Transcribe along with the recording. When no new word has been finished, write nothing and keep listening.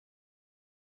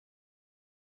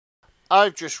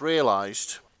I've just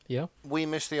realised Yeah? we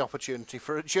missed the opportunity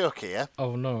for a joke here.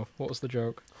 Oh no, what was the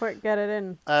joke? Quick, get it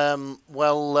in.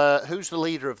 Who's the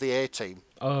leader of the A-team?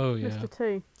 Oh, yeah.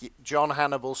 Mr. T. John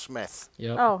Hannibal Smith.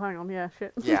 Yep. Oh, hang on, yeah,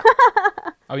 shit. Yeah.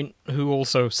 I mean, who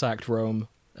also sacked Rome,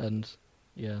 and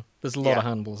yeah, there's a lot of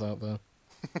Hannibals out there.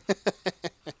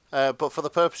 But for the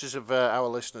purposes of our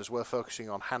listeners, we're focusing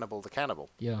on Hannibal the Cannibal.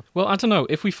 Yeah. Well, I don't know,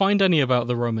 if we find any about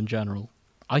the Roman general,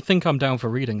 I think I'm down for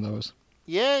reading those.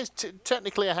 Yeah, it's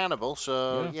technically a Hannibal,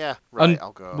 so yeah. Right,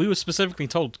 I'll go. We were specifically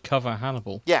told to cover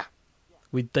Hannibal. Yeah.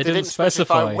 They didn't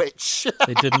specify which.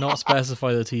 They did not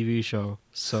specify the TV show,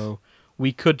 so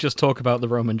we could just talk about the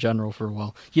Roman general for a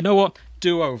while. You know what?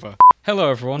 Do over. Hello,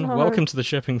 everyone. No. Welcome to the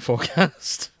Shipping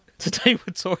Forecast. Today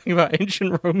we're talking about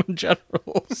ancient Roman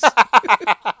generals.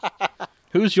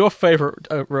 Who's your favourite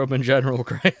Roman general,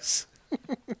 Grace?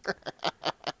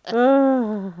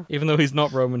 Even though he's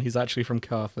not Roman, he's actually from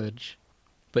Carthage.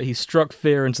 But he struck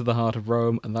fear into the heart of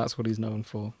Rome, and that's what he's known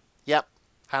for. Yep.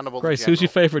 Hannibal Grace, the General. who's your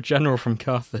favourite general from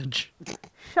Carthage?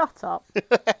 Shut up.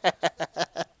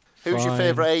 Who's your Fine.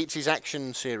 favourite 80s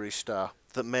action series star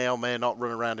that may or may not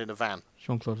run around in a van?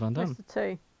 Jean-Claude Van Damme. Mr.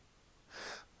 T.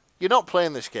 You're not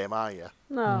playing this game, are you?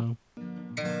 No.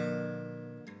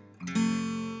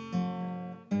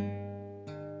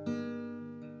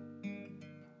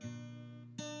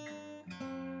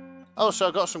 Oh, so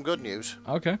I got some good news.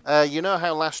 Okay. You know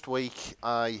how last week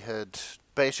I had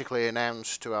basically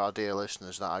announced to our dear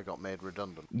listeners that I got made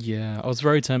redundant? Yeah, I was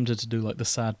very tempted to do like the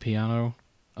sad piano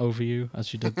over you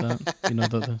as you did that. You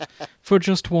know, for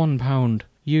just £1,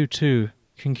 you too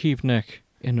can keep Nick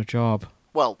in a job.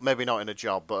 Well, maybe not in a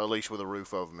job, but at least with a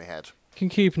roof over my head. Can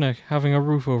keep Nick having a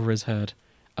roof over his head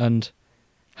and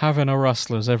having a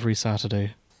rustlers every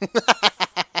Saturday.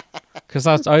 Because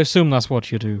I assume that's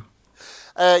what you do.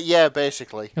 Yeah,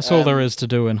 basically. That's all there is to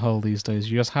do in Hull these days.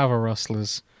 You just have a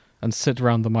rustlers and sit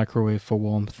around the microwave for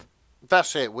warmth.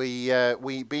 That's it.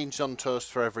 We beans on toast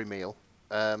for every meal.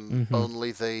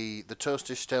 Only the toast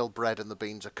is still bread and the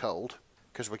beans are cold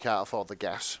because we can't afford the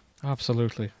gas.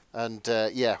 Absolutely. And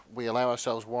we allow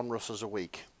ourselves one rustlers a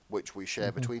week, which we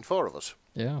share between four of us.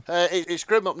 Yeah. It's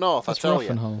grim up north, That's I tell rough you.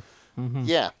 in Hull. Mm-hmm.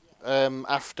 Yeah.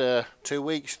 After 2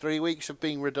 weeks, 3 weeks of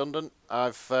being redundant,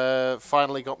 I've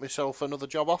finally got myself another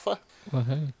job offer. Well,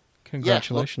 hey,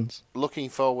 congratulations. Looking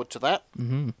forward to that.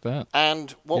 Bet.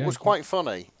 And what Yeah. was quite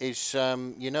funny is,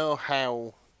 you know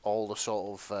how all the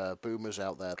sort of boomers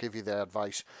out there give you their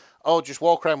advice, oh, just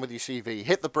walk around with your CV,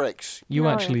 hit the bricks. You No.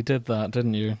 actually did that,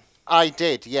 didn't you? I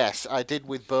did, yes, I did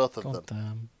with both of them. God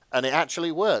damn. And it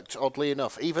actually worked, oddly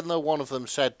enough, even though one of them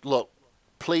said, look,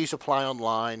 please apply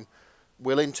online,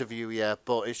 we'll interview you,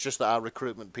 but it's just that our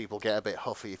recruitment people get a bit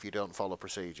huffy if you don't follow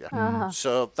procedure.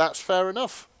 So that's fair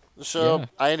enough. So Yeah.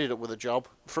 I ended up with a job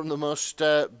from the most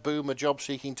boomer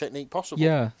job-seeking technique possible.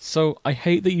 Yeah, so I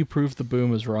hate that you proved the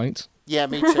boomers right. Yeah,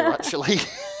 me too, actually.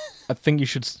 I think you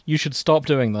should stop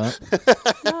doing that.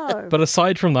 No. But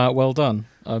aside from that, well done.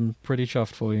 I'm pretty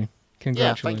chuffed for you. Yeah,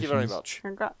 Congratulations. thank you very much.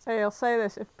 Congrats. Hey, I'll say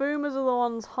this. If boomers are the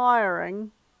ones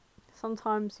hiring,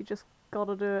 sometimes you just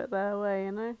gotta do it their way,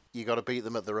 you know? You got to beat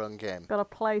them at their own game. Gotta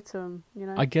play to them, you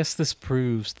know? I guess this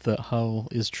proves that Hull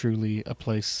is truly a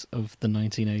place of the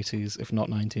 1980s, if not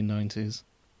 1990s.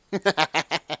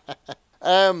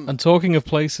 And talking of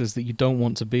places that you don't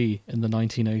want to be in the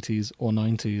 1980s or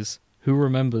 90s, who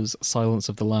remembers Silence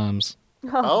of the Lambs?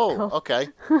 Oh, God. okay.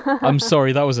 I'm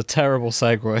sorry, that was a terrible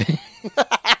segue.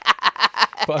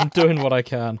 But I'm doing what I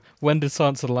can. When did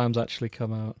Silence of the Lambs actually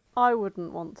come out? I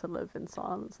wouldn't want to live in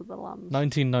Silence of the Lambs.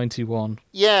 1991.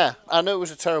 Yeah, I know it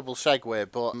was a terrible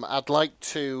segue, but I'd like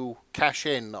to cash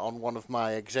in on one of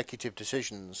my executive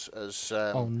decisions as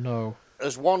Oh no.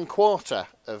 as 1/4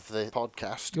 of the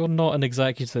podcast. You're not an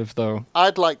executive, though.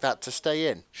 I'd like that to stay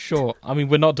in. Sure. I mean,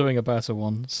 we're not doing a better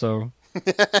one, so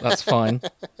that's fine.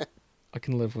 I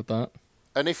can live with that.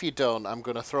 And if you don't, I'm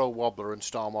going to throw a wobbler and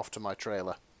storm off to my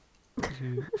trailer.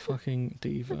 You fucking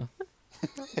diva.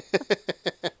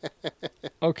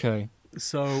 Okay,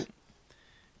 so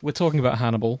we're talking about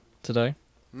Hannibal today.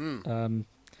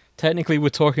 Technically, we're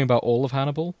talking about all of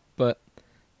Hannibal, but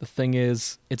the thing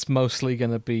is, it's mostly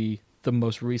going to be the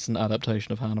most recent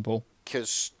adaptation of Hannibal.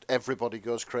 Because everybody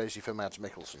goes crazy for Mads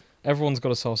Mikkelsen. Everyone's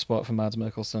got a soft spot for Mads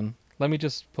Mikkelsen. Let me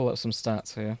just pull up some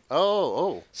stats here.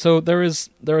 Oh. So there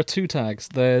are two tags.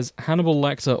 There's Hannibal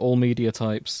Lecter All Media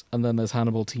Types, and then there's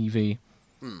Hannibal TV.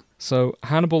 So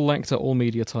Hannibal Lecter All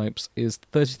Media Types is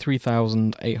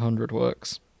 33,800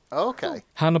 works. Okay.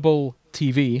 Hannibal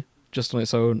TV, just on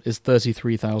its own, is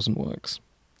 33,000 works.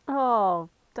 Oh,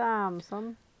 damn,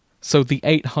 son. So the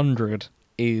 800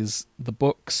 is the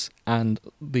books and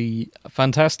the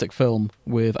fantastic film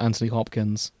with Anthony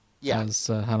Hopkins as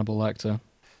Hannibal Lecter.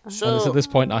 So And it's at this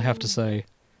point I have to say,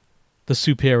 the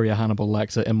superior Hannibal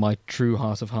Lecter in my true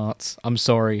heart of hearts. I'm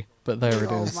sorry, but there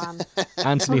it is. Man.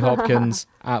 Anthony Hopkins,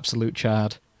 absolute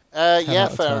Chad. yeah,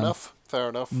 out of fair 10. enough. Fair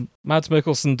enough. Mads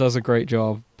Mikkelsen does a great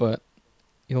job, but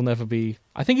he'll never be...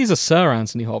 I think he's a Sir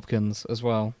Anthony Hopkins as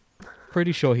well.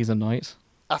 Pretty sure he's a knight.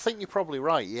 I think you're probably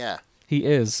right. Yeah. He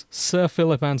is. Sir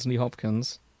Philip Anthony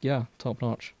Hopkins. Yeah, top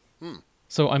notch.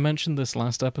 So I mentioned this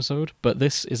last episode, but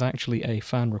this is actually a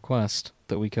fan request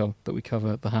that we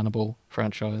cover the Hannibal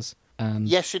franchise. And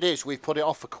Yes, it is. We've put it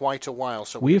off for quite a while,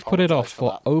 so we've put it off apologise for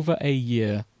that. over a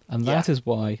year, and that is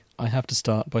why I have to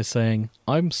start by saying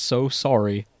I'm so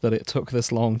sorry that it took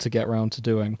this long to get round to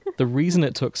doing. The reason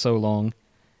it took so long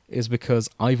is because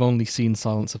I've only seen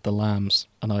Silence of the Lambs,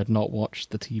 and I had not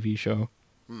watched the TV show.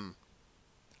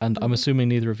 And I'm assuming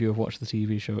neither of you have watched the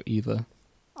TV show either.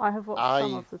 I have watched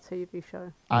some of the TV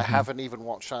show. I haven't even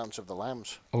watched Silence of the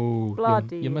Lambs. Oh,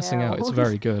 Bloody you're missing out. It's hell.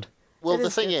 very good. Well, It the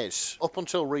is thing good. is, up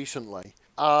until recently,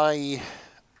 I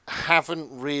haven't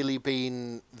really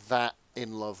been that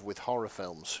in love with horror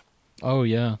films. Oh,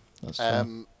 yeah. That's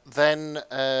true. Then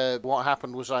what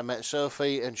happened was I met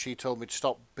Sophie and she told me to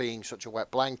stop being such a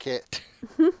wet blanket.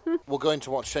 We're going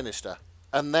to watch Sinister.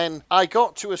 And then I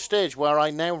got to a stage where I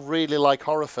now really like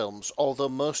horror films, although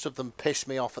most of them piss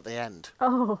me off at the end.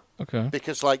 Oh, Okay.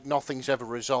 Because, like, nothing's ever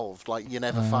resolved. Like, you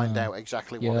never find out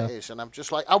exactly what yeah. it is. And I'm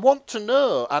just like, I want to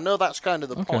know. I know that's kind of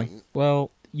the Okay. point.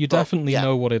 Well, you But, definitely yeah.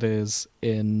 know what it is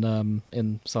in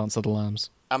Silence of the Lambs.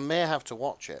 I may have to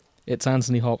watch it. It's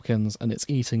Anthony Hopkins, and it's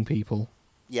eating people.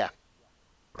 Yeah.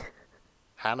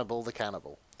 Hannibal the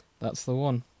Cannibal. That's the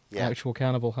one. Yeah. Actual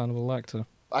cannibal Hannibal Lecter.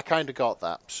 I kind of got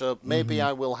that. So maybe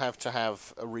I will have to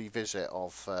have a revisit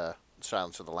of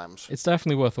Silence of the Lambs. It's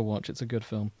definitely worth a watch. It's a good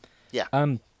film. Yeah.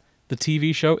 The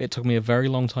TV show, it took me a very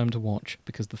long time to watch,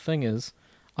 because the thing is,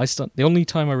 the only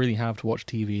time I really have to watch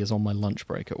TV is on my lunch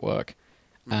break at work.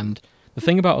 And the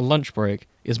thing about a lunch break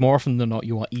is more often than not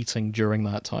you are eating during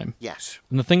that time. Yes.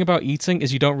 And the thing about eating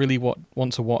is you don't really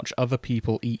want to watch other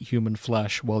people eat human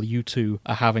flesh while you two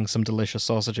are having some delicious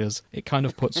sausages. It kind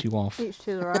of puts you off. each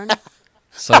to their own.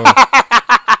 So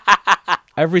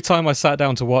every time I sat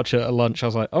down to watch it at lunch, I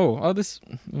was like, it's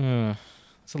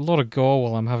a lot of gore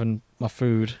while I'm having my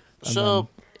food. And So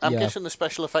I'm yeah. guessing the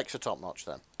special effects are top notch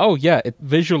then. Oh yeah,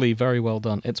 visually very well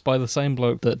done. It's by the same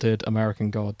bloke that did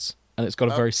American Gods, and it's got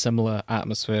a very similar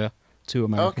atmosphere to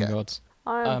American Okay. Gods.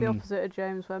 I am the opposite of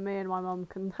James, where me and my mum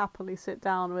can happily sit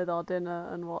down with our dinner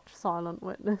and watch Silent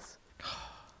Witness.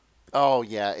 Oh,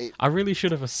 yeah. I really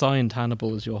should have assigned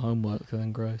Hannibal as your homework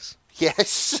then, Grace.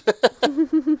 Yes.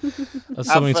 As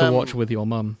something to I've, watch with your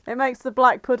mum. It makes the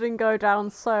black pudding go down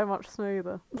so much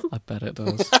smoother. I bet it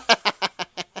does.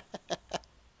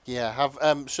 Yeah,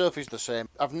 Sophie's the same.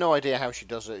 I've no idea how she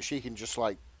does it. She can just,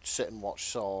 like, sit and watch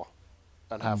Saw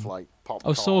and have, like,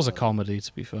 popcorn. Oh, Saw's a and- comedy,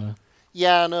 to be fair.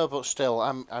 Yeah, I know, but still,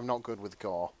 I'm not good with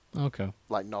gore. Okay,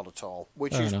 Like, not at all.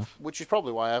 Fair enough. Which is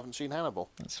probably why I haven't seen Hannibal.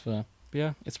 that's fair.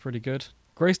 Yeah, it's pretty good.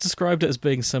 Grace described it as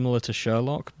being similar to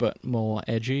Sherlock, but more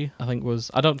edgy. I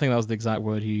don't think that was the exact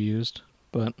word you used,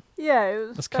 but Yeah, it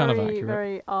was That's kind of very, accurate.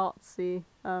 very artsy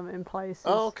in places.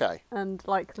 Oh, okay. And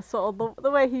like the sort of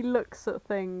the way he looks at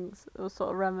things was sort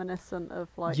of reminiscent of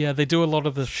like yeah, they do a lot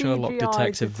of the Sherlock CGI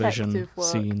detective vision detective work.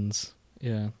 scenes.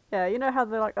 Yeah. Yeah, you know how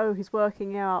they're like, oh, he's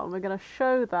working out, and we're going to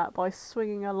show that by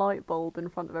swinging a light bulb in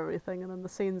front of everything, and then the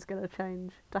scene's going to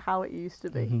change to how it used to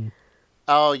be. Mhm.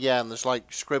 Oh, yeah, and there's,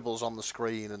 like, scribbles on the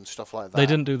screen and stuff like that. They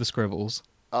didn't do the scribbles.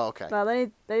 Oh, okay. No,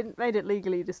 they made it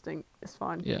legally distinct. It's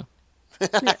fine. Yeah.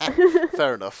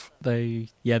 Fair enough. They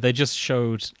just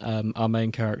showed our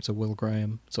main character Will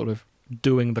Graham sort of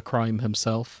doing the crime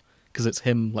himself, because it's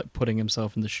him like putting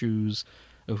himself in the shoes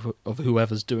of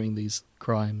whoever's doing these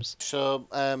crimes. So,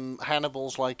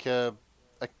 Hannibal's like the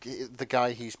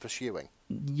guy he's pursuing.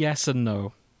 Yes and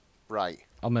no. Right.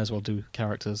 I may as well do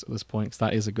characters at this point, because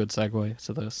that is a good segue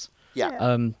to this. Yeah.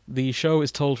 Yeah. The show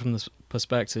is told from the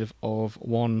perspective of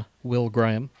one Will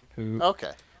Graham, who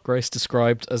Okay. Grace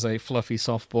described as a fluffy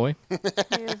soft boy. He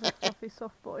is a fluffy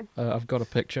soft boy. I've got a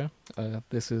picture.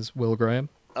 This is Will Graham.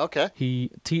 Okay. He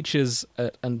teaches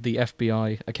at the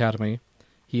FBI Academy.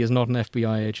 He is not an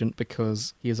FBI agent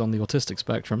because he is on the autistic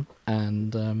spectrum,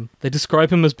 and they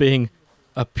describe him as being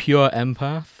a pure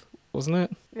empath, wasn't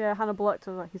it? Yeah, Hannibal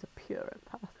Lecter, like, he's a pure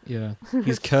empath. Yeah.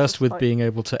 He's cursed with Like- being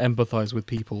able to empathize with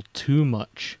people too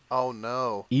much, Oh,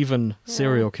 no. even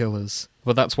serial killers.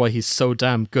 But that's why he's so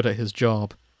damn good at his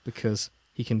job, because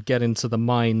he can get into the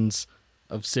minds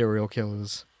of serial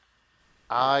killers.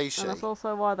 I see. And that's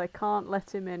also why they can't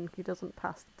let him in. He doesn't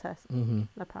pass the test,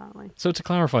 apparently. So to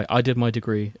clarify, I did my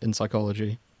degree in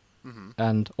psychology, Mm-hmm.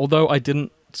 and although I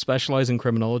didn't specialize in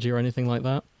criminology or anything like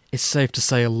that, it's safe to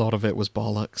say a lot of it was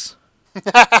bollocks.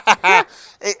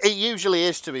 It usually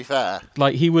is, to be fair.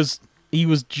 Like he was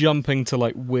jumping to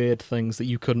like weird things that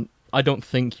you couldn't. I don't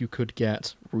think you could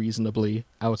get reasonably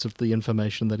out of the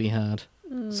information that he had.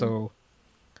 So,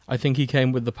 I think he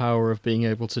came with the power of being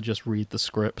able to just read the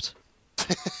script.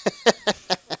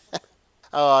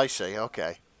 Oh, I see.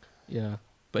 Okay. Yeah.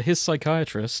 But his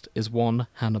psychiatrist is one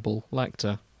Hannibal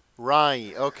Lecter.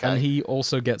 Right. Okay. And he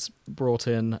also gets brought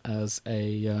in as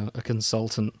a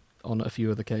consultant on a few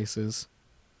of the cases.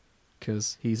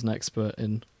 Because he's an expert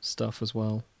in stuff as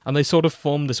well. And they sort of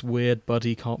form this weird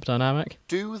buddy cop dynamic.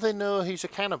 Do they know he's a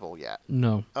cannibal yet?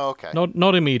 No. Oh, okay.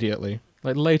 Not immediately.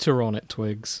 Like later on it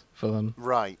twigs for them.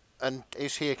 Right. And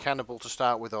is he a cannibal to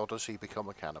start with, or does he become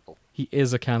a cannibal? He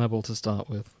is a cannibal to start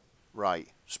with. Right.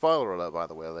 Spoiler alert, by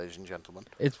the way, ladies and gentlemen.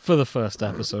 It's for the first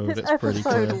episode, it's pretty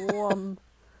clear. Episode 1.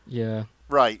 Yeah.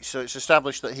 Right, so it's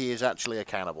established that he is actually a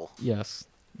cannibal. Yes.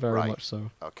 Very Right. much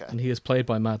so. Okay. And he is played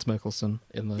by Mads Mikkelsen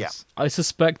in this. Yeah. I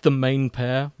suspect the main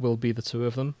pair will be the two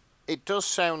of them. It does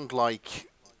sound like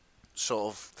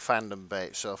sort of fandom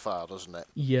bait so far, doesn't it?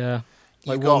 Yeah.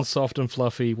 You Like got- one's soft and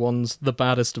fluffy, one's the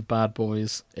baddest of bad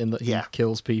boys in that he Yeah.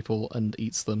 kills people and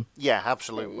eats them. Yeah,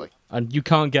 absolutely. And you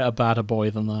can't get a badder boy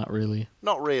than that, really.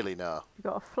 Not really, no. You've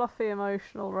got a fluffy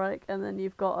emotional wreck, and then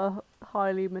you've got a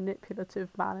highly manipulative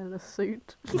man in a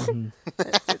suit.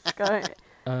 it's going.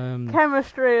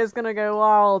 Chemistry is going to go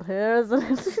wild here, isn't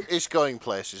it? It's going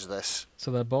places, this. So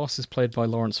their boss is played by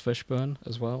Lawrence Fishburne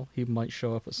as well. He might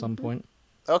show up at some point.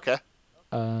 Okay.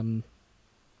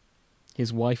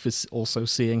 His wife is also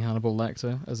seeing Hannibal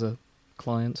Lecter as a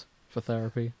client for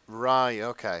therapy. Right,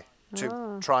 okay.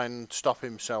 To try and stop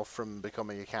himself from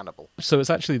becoming a cannibal. So it's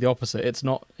actually the opposite. It's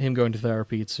not him going to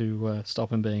therapy to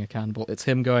stop him being a cannibal. It's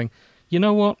him going, you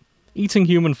know what? Eating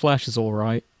human flesh is all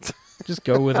right. Just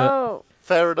go with it. Oh,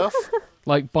 Fair enough.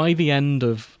 Like, by the end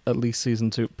of at least season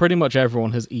 2, pretty much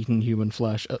everyone has eaten human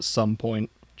flesh at some point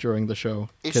during the show.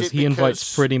 Is Because it he invites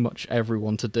because- pretty much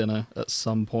everyone to dinner at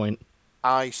some point.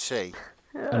 I see.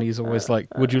 And he's always like,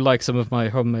 would you like some of my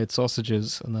homemade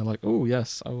sausages? And they're like, oh,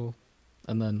 yes, I will.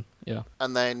 And then, yeah.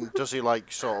 And then does he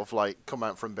sort of come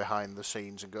out from behind the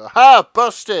scenes and go, "Ha,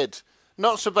 busted!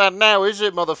 Not so bad now, is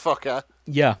it, motherfucker?"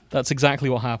 Yeah, that's exactly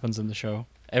what happens in the show.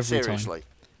 Every time. Seriously.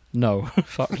 No.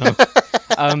 Fuck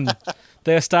no.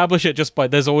 They establish it just by...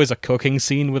 There's always a cooking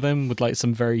scene with him with,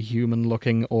 some very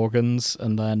human-looking organs,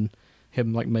 and then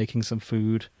him, making some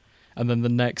food. And then the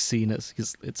next scene,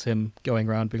 it's him going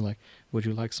around being like, would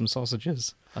you like some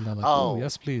sausages? And they're like, oh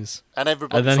yes, please. And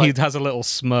everybody. And then he has a little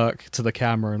smirk to the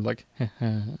camera and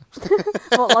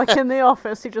what, like in The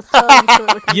Office, he just turns to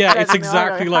the yeah, dead it's in the eye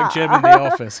exactly and like goes, Jim in The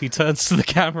Office. He turns to the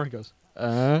camera and goes,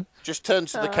 Just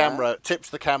turns to the camera, tips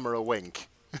the camera a wink,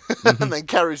 and then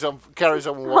carries on with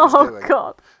what he's Oh, doing.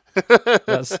 God.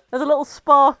 That's There's a little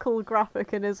sparkle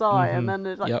graphic in his eye, and then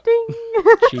it's like, Yep. ding!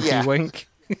 cheeky Yeah. wink.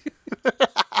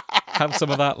 Have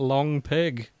some of that long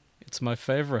pig. It's my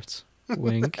favourite.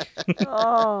 Wink.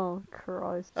 Oh,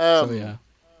 Christ. So yeah.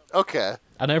 Okay.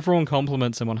 And everyone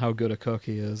compliments him on how good a cook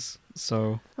he is.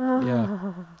 So,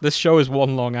 yeah. This show is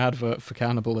one long advert for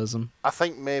cannibalism. I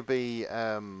think maybe.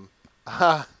 I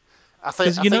think.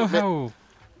 Because I you know think how...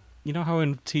 You know how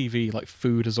in TV,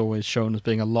 food is always shown as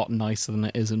being a lot nicer than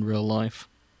it is in real life?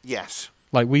 Yes.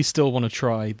 We still want to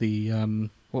try the...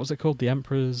 what was it called? The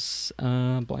Emperor's...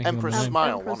 blanking on the Emperor's name.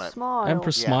 Smile, Emperor's wasn't it? Smile.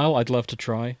 Emperor's Yeah. Smile, I'd love to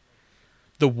try.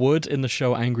 The wood in the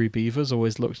show Angry Beavers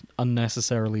always looked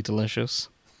unnecessarily delicious.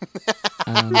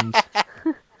 and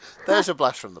There's a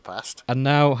blast from the past. and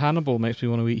now Hannibal makes me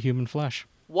want to eat human flesh.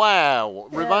 Wow.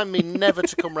 Remind me never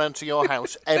to come round to your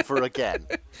house ever again.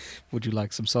 Would you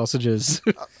like some sausages?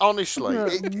 Honestly, No.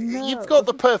 you've got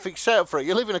the perfect setup for it.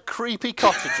 You live in a creepy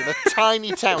cottage in a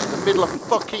tiny town in the middle of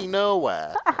fucking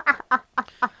nowhere.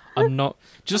 I'm not...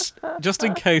 Just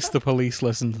in case the police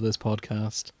listen to this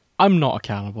podcast, I'm not a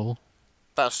cannibal.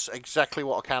 That's exactly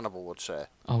what a cannibal would say.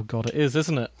 Oh god, it is,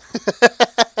 isn't it?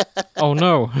 Oh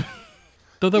no.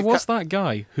 Though there was that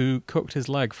guy who cooked his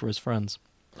leg for his friends.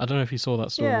 I don't know if you saw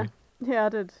that story. Yeah, I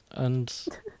did. And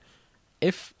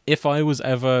if I was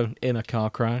ever in a car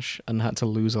crash and had to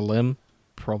lose a limb,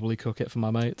 probably cook it for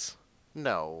my mates.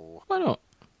 No. Why not?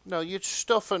 No, you'd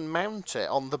stuff and mount it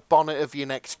on the bonnet of your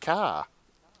next car.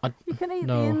 You can eat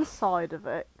No. the inside of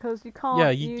it, because you can't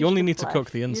Yeah, use you only the need to flesh.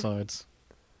 cook the insides.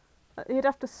 You'd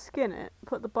have to skin it,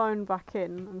 put the bone back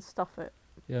in, and stuff it.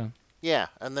 Yeah. Yeah,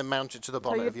 and then mount it to the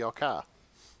bonnet you- of your car.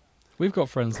 We've got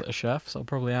friends that are chefs. I'll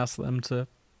probably ask them to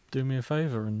do me a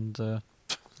favour and,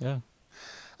 yeah.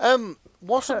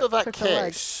 Wasn't there that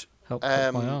case? Help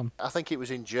cook my arm. I think it was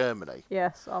in Germany.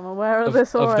 Yes, I'm aware of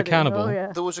this already. Of the cannibal? Oh,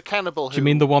 yeah. There was a cannibal who... Do you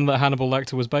mean the one that Hannibal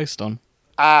Lecter was based on?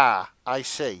 Ah, I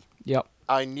see. Yep.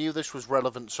 I knew this was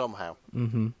relevant somehow.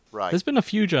 Mm-hmm. Right. There's been a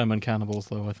few German cannibals,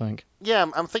 though, I think. Yeah,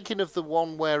 I'm thinking of the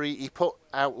one where he put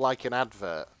out, like, an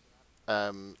advert.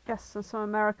 Yes, and some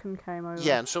American came over.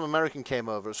 Yeah, and some American came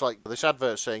over. It's like this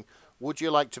advert saying, "Would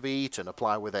you like to be eaten?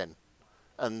 Apply within."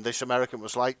 And this American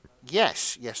was like,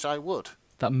 yes, I would.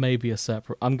 That may be a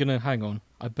separate... I'm going to... Hang on.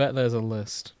 I bet there's a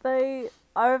list. I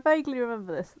vaguely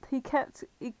remember this. He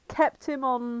kept him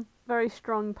on very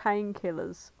strong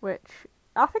painkillers, which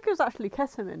I think it was actually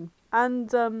ketamine.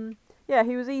 And, yeah,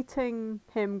 he was eating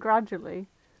him gradually,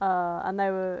 and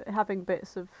they were having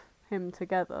bits of him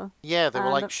together. Yeah, they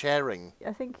were like sharing.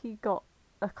 I think he got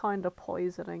a kind of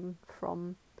poisoning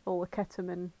from all the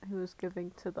ketamine he was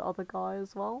giving to the other guy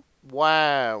as well.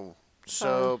 Wow.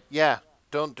 So yeah,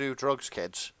 don't do drugs,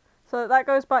 kids. So that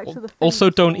goes back to the... Also,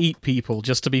 don't eat people,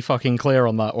 just to be fucking clear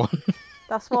on that one.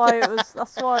 That's why it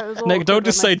was all... Nick, don't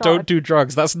just say don't do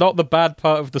drugs. That's not the bad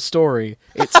part of the story.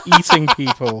 It's eating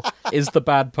people is the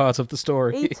bad part of the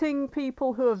story. Eating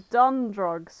people who have done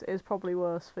drugs is probably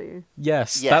worse for you.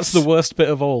 Yes, that's the worst bit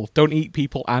of all. Don't eat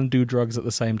people and do drugs at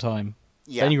the same time.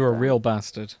 Yeah. Then you're a real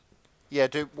bastard. Yeah,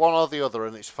 do one or the other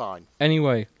and it's fine.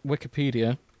 Anyway,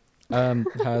 Wikipedia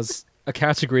has a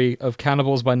category of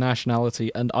cannibals by nationality,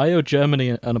 and I owe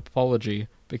Germany an apology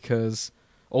because...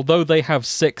 although they have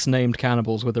 6 named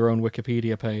cannibals with their own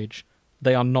Wikipedia page,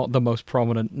 they are not the most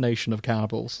prominent nation of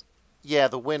cannibals. Yeah,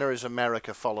 the winner is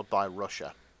America, followed by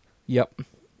Russia. Yep.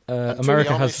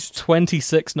 America has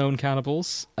 26 known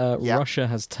cannibals. Russia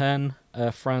has 10.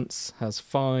 France has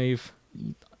 5.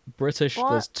 British,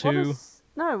 there's 2.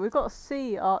 No, we've got a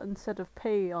C instead of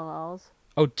P on ours.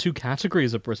 Oh, 2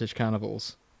 categories of British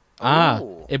cannibals.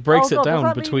 Oh. It breaks it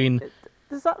down between...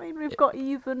 Does that mean we've got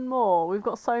even more? We've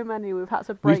got so many, we've had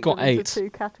to break them into 2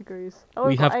 categories. Oh,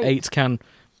 we have 8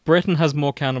 Britain has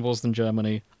more cannibals than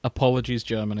Germany. Apologies,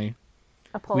 Germany.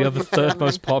 We have the 3rd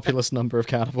most populous number of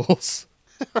cannibals.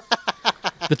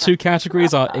 The 2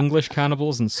 categories are English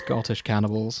cannibals and Scottish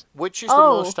cannibals. Which is the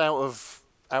most out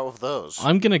of those?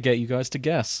 I'm going to get you guys to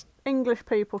guess. English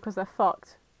people, because they're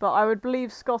fucked. But I would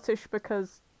believe Scottish,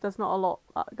 because there's not a lot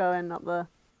going up there.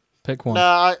 Pick one.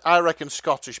 No, I reckon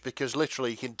Scottish, because literally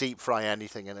you can deep fry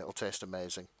anything and it'll taste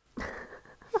amazing.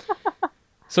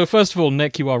 So first of all,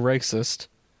 Nick, you are racist.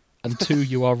 And 2,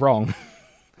 you are wrong.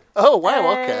 Oh,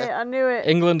 wow, okay. I knew it.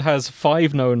 England has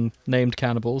 5 known named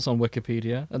cannibals on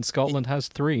Wikipedia, and Scotland has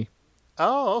 3.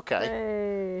 Oh, okay.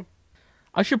 Hey.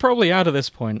 I should probably add at this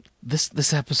point,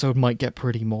 this episode might get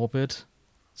pretty morbid.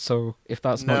 So if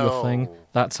that's not your thing,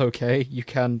 that's okay. You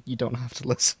don't have to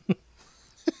listen.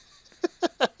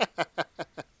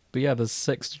 But yeah, there's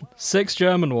six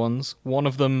German ones. One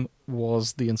of them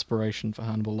was the inspiration for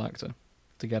Hannibal Lecter,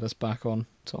 to get us back on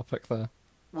topic there.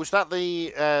 Was that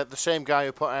the same guy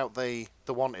who put out the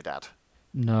Wanted ad?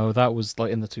 No, that was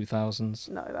like in the 2000s.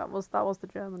 No, that was the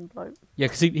German bloke. Yeah,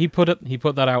 because he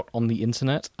put that out on the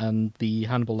internet, and the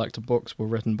Hannibal Lecter books were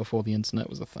written before the internet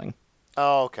was a thing.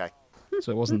 Oh, okay.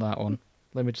 So it wasn't that one.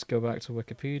 Let me just go back to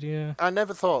Wikipedia. I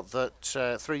never thought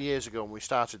that 3 years ago when we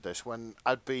started this, when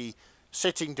I'd be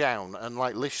sitting down and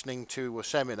like listening to a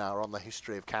seminar on the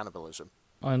history of cannibalism.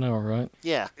 I know, right?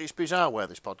 Yeah, it's bizarre where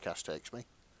this podcast takes me.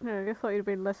 Yeah, I thought you'd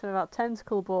been listening about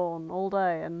Tentacle Born all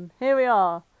day, and here we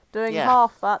are, doing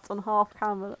half that and half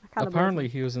cannibalism. Apparently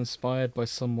he was inspired by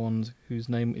someone whose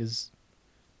name is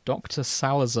Dr.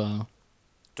 Salazar.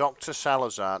 Dr.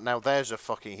 Salazar. Now there's a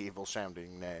fucking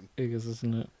evil-sounding name. It is,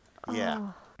 isn't it?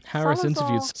 Yeah. Harris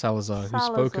interviewed Salazar, who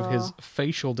spoke of his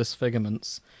facial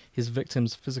disfigurements, his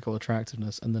victim's physical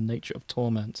attractiveness, and the nature of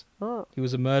torment. Oh, he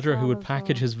was a murderer who would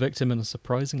package his victim in a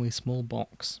surprisingly small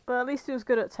box. But at least he was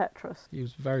good at Tetris. He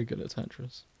was very good at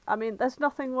Tetris. I mean, there's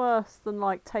nothing worse than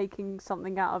like taking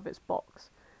something out of its box,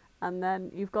 and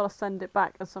then you've got to send it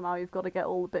back, and somehow you've got to get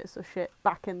all the bits of shit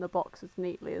back in the box as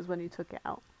neatly as when you took it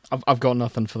out. I've got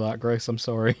nothing for that, Grace. I'm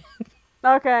sorry.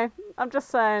 Okay, I'm just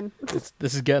saying.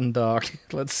 This is getting dark.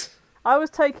 I was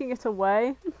taking it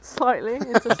away slightly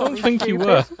into something I don't think stupid, you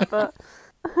were. but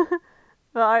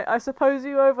I suppose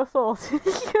you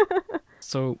overthought.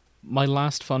 So, my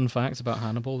last fun fact about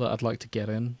Hannibal that I'd like to get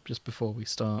in just before we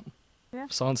start. Yeah.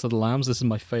 Silence of the Lambs, this is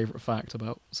my favourite fact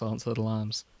about Silence of the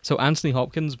Lambs. So Anthony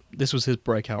Hopkins, this was his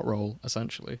breakout role,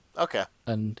 essentially. Okay.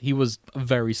 And he was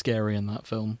very scary in that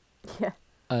film. Yeah.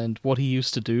 And what he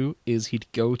used to do is he'd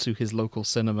go to his local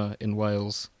cinema in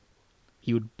Wales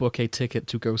he would book a ticket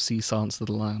to go see Silence of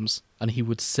the Lambs, and he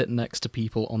would sit next to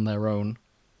people on their own,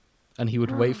 and he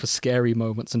would wait for scary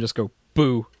moments and just go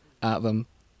boo at them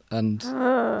and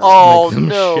make them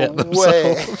shit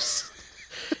themselves.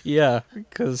 Yeah,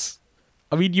 because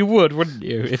I mean, you would, wouldn't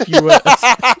you? If you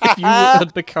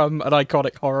had become an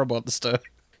iconic horror monster,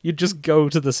 you'd just go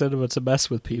to the cinema to mess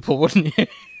with people, wouldn't you?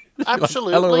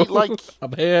 Absolutely. Like,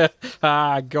 I'm here.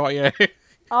 Got you.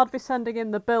 I'd be sending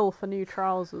him the bill for new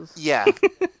trousers. Yeah.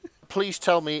 Please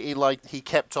tell me he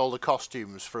kept all the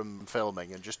costumes from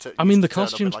filming and just. I mean, the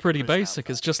costume's pretty basic.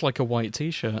 It's just like a white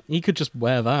t-shirt. He could just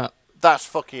wear that. That's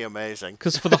fucking amazing.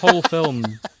 Because for the whole film.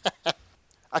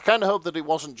 I kind of hope that it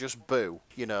wasn't just boo.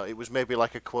 You know, it was maybe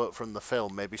like a quote from the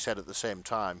film, maybe said at the same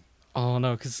time. Oh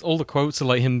no, because all the quotes are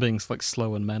like him being like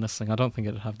slow and menacing. I don't think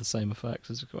it'd have the same effect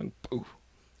as going boo.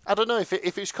 I don't know if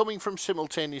it's coming from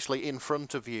simultaneously in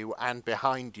front of you and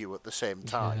behind you at the same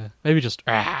time. Yeah. Maybe just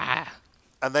And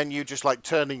then you just like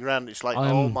turning around. It's like,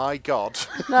 oh my god.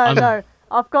 No,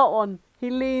 I've got one. He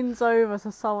leans over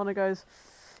to someone and goes,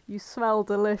 "You smell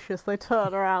delicious." They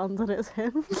turn around and it's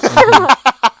him.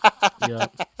 Yeah.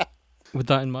 With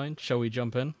that in mind, shall we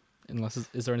jump in?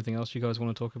 Is there anything else you guys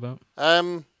want to talk about?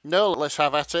 No, let's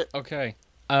have at it. Okay.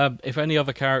 If any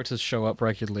other characters show up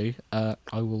regularly, I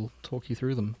will talk you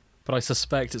through them. But I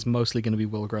suspect it's mostly going to be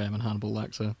Will Graham and Hannibal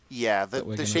Lecter. Yeah,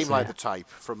 they seem like the type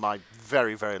from my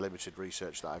very, very limited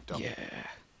research that I've done. Yeah.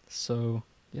 So,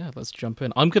 yeah, let's jump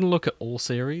in. I'm going to look at all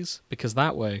series, because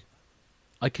that way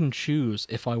I can choose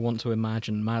if I want to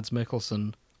imagine Mads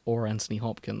Mikkelsen or Anthony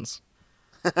Hopkins.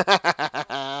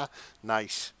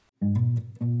 Nice.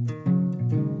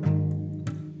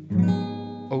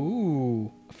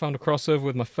 Ooh, I found a crossover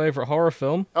with my favourite horror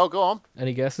film. Oh, go on.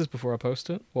 Any guesses before I post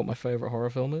it? What my favourite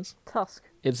horror film is? Tusk.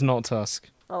 It's not Tusk.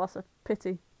 Oh, that's a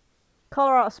pity.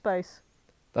 Color Out of Space.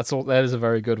 That's all. That is a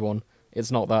very good one.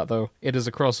 It's not that though. It is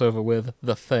a crossover with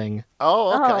The Thing. Oh,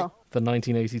 okay. Oh. The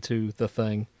 1982 The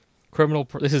Thing.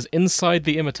 This is Inside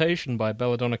the Imitation by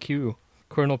Belladonna Q.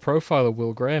 Criminal profiler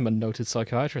Will Graham and noted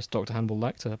psychiatrist Dr. Hannibal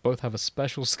Lecter both have a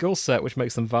special skill set which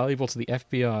makes them valuable to the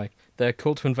FBI. They are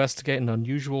called to investigate an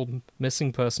unusual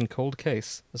missing person cold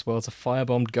case, as well as a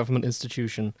firebombed government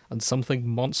institution and something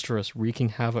monstrous wreaking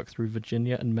havoc through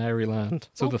Virginia and Maryland.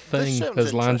 So The Thing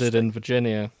has landed in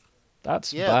Virginia.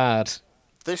 That's bad.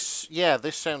 This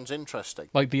sounds interesting.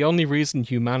 Like, the only reason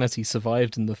humanity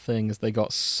survived in The Thing is they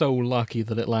got so lucky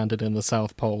that it landed in the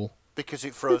South Pole. Because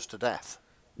it froze to death.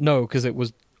 No, because it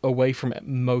was away from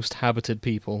most habited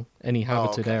people, any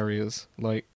habited areas.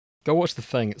 Like, go watch The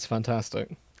Thing, it's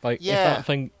fantastic. Like,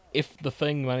 if The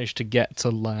Thing managed to get to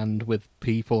land with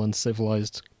people and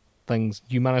civilized things,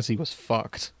 humanity was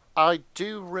fucked. I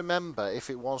do remember if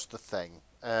it was The Thing.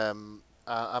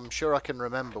 I'm sure I can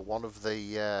remember one of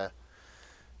the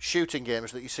shooting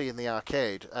games that you see in the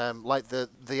arcade. Like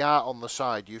the art on the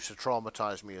side used to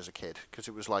traumatise me as a kid because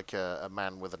it was like a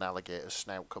man with an alligator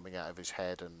snout coming out of his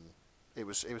head, and it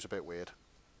was a bit weird.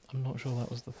 I'm not sure that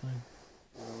was The Thing.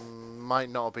 Might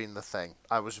not have been The Thing.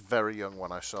 I was very young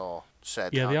when I saw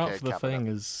said. Yeah, the art arcade for The cabinet. Thing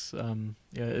is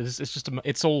it's just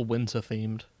it's all winter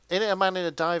themed. Isn't it a man in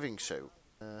a diving suit?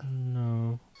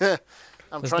 No. I'm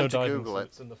There's trying no to diving Google it.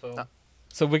 suits in the film.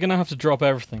 So we're going to have to drop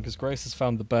everything because Grace has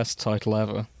found the best title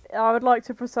ever. I would like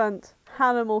to present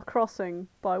Hannibal Crossing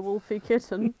by Wolfie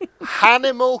Kitten.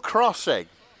 Hannibal Crossing?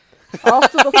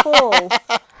 After the fall,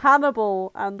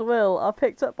 Hannibal and Will are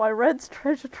picked up by Red's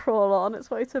treasure trawler on its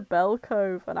way to Bell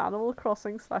Cove, an Animal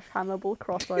Crossing / Hannibal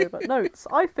crossover. Notes,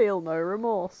 I feel no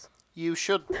remorse. You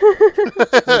should...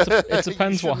 It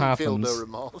depends what happens. Feel no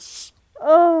remorse.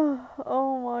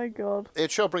 Oh my god. It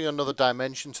shall bring another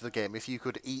dimension to the game if you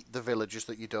could eat the villagers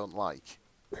that you don't like.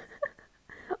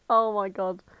 Oh my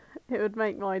god. It would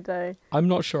make my day. I'm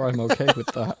not sure I'm okay with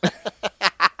that.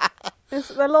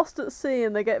 They're lost at sea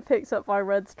and they get picked up by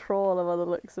Red's trawler by the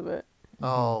looks of it.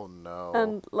 Oh no.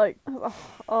 And like,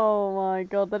 oh my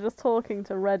god, they're just talking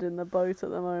to Red in the boat at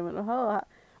the moment. Oh,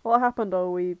 what happened? Oh,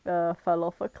 we fell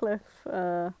off a cliff.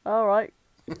 Alright.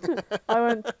 I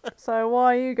went, so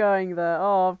why are you going there?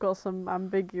 Oh, I've got some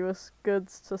ambiguous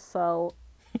goods to sell,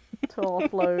 to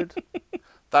offload.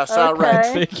 That's our Red.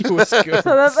 Ambiguous goods.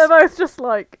 So they're both just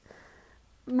like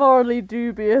morally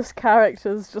dubious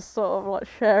characters, just sort of like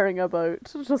sharing a boat.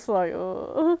 Just like,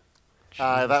 oh.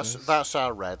 That's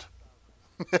our Red.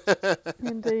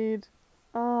 Indeed.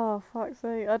 Oh, fuck's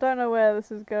sake. I don't know where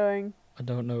this is going. I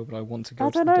don't know, but I want to go I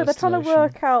to don't the know, they're trying to destination.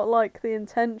 work out like the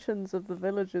intentions of the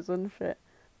villagers and shit.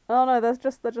 Oh no, they're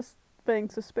just being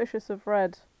suspicious of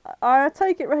Red. I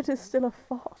take it Red is still a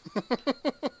fox.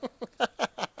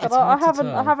 But I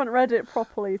haven't read it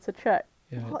properly to check.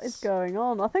 What is going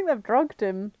on? I think they've drugged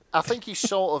him. I think he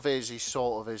sort of is, he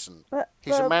sort of isn't. They're-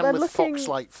 He's a they're- man they're with looking-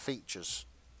 fox-like features.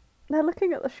 They're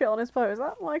looking at the shit on his boat. Is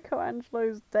that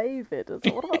Michelangelo's David?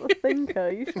 What about the Thinker?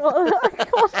 You sure?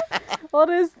 What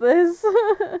is this?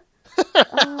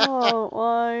 Oh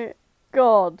my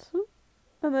god!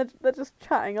 And they're just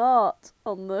chatting art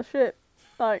on the ship.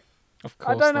 Like, Of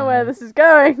course I don't know they where are. this is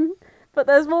going, but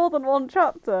there's more than one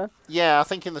chapter. Yeah, I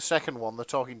think in the second one they're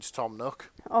talking to Tom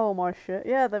Nook. Oh my shit!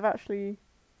 Yeah, they've actually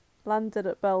landed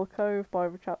at Bell Cove by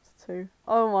chapter 2.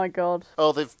 Oh my god!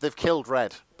 Oh, they've killed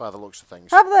Red, by the looks of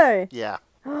things. Have they? Yeah.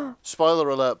 Spoiler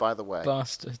alert, by the way.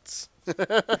 Bastards.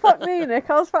 Fuck me, Nick.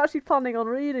 I was actually planning on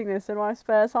reading this in my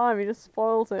spare time. You just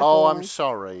spoiled it. Oh, for I'm me.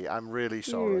 sorry. I'm really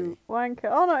sorry. You wanker.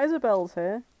 Oh no, Isabel's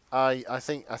here. I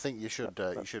think you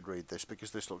should read this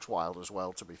because this looks wild as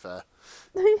well. To be fair.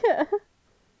 Yeah.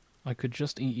 I could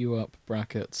just eat you up,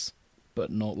 brackets,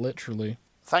 but not literally.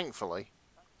 Thankfully.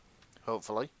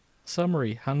 Hopefully.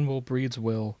 Summary: Hannibal breeds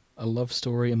Will, a love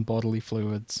story in bodily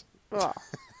fluids. Oh.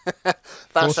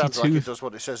 That sounds like 42 it does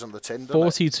what it says on the tin, doesn't it?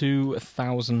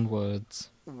 42,000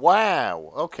 words.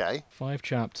 Wow. Okay. 5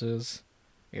 chapters.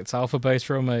 It's Alpha,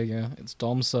 Beta, Omega. It's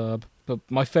Dom Sub. But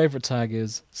my favourite tag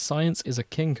is Science is a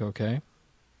kink, okay?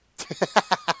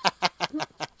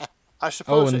 I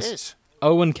suppose and it is.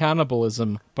 And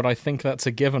cannibalism, but I think that's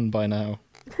a given by now.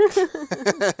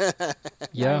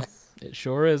 Yeah, Nice. it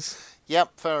sure is.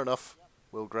 Yep. Fair enough.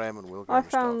 Will Graham and Will I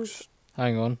Graham's found- dogs.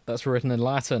 Hang on, that's written in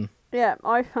Latin. Yeah,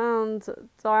 I found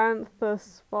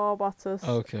Dianthus barbatus,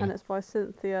 Okay. and it's by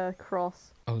Cynthia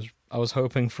Cross. I was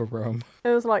hoping for Rome. It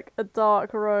was like a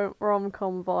dark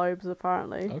rom-com vibes,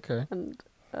 apparently. Okay. And,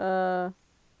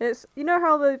 it's... You know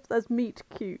how there's Meet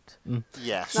Cute?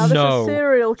 Yes. Now this No. is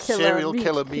Serial Killer Serial Meet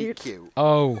killer Cute. meet cute.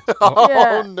 Oh. Oh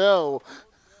Yeah. no.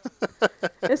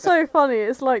 It's so funny.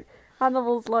 It's like,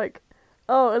 Hannibal's like,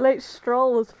 oh, a late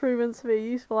stroll has proven to be a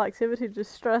useful activity to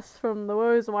distress from the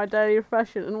woes of my daily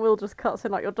profession, and Will just cuts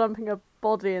in like, you're dumping a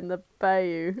body in the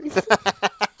bayou.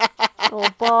 Or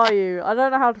bayou. I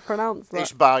don't know how to pronounce that.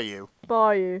 It's Bayou.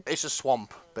 Bayou. It's a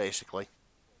swamp, basically.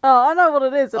 Oh, I know what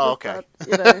it is. Oh, okay.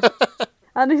 You know.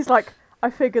 And he's like, I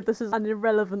figured this is an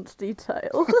irrelevant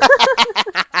detail.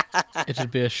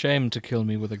 It'd be a shame to kill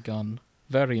me with a gun.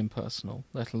 Very impersonal,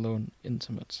 let alone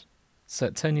intimate.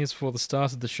 Set 10 years before the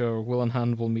start of the show, Will and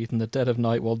Hannibal meet in the dead of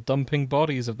night while dumping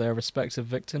bodies of their respective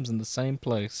victims in the same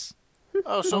place.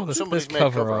 Oh, so there's somebody's made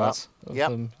cover cover art art. of Yep.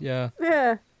 them, yeah,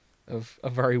 Yeah. of a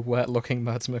very wet-looking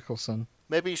Mads Mikkelsen.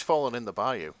 Maybe he's fallen in the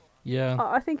bayou. Yeah.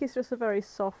 I think it's just a very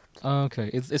soft. Oh, okay.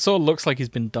 It sort of looks like he's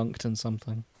been dunked in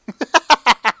something.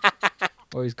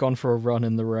 Or he's gone for a run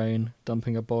in the rain,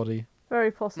 dumping a body.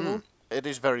 Very possible. It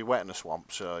is very wet in a swamp,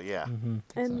 so yeah.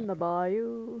 In the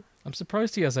bayou. I'm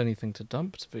surprised he has anything to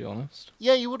dump, to be honest.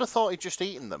 Yeah, you would have thought he'd just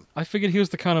eaten them. I figured he was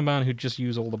the kind of man who'd just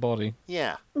use all the body.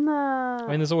 Yeah. No. I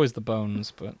mean, there's always the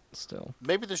bones, but still.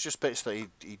 Maybe there's just bits that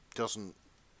he doesn't,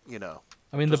 you know.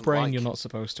 I mean, the Doesn't brain like. you're not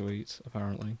supposed to eat,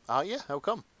 apparently. Ah, yeah, how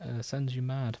come? Sends you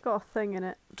mad. It's got a thing in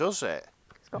it. Does it?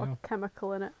 It's got Yeah. a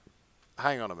chemical in it.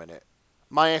 Hang on a minute.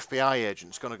 My FBI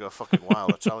agent's going to go fucking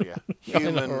wild, I tell you.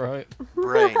 Human I know, right?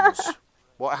 brains.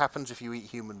 What happens if you eat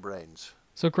human brains?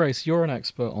 So, Grace, you're an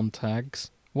expert on tags.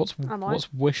 What's Am I?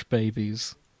 wish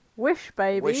babies? Wish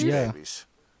babies. Wish Yeah. babies.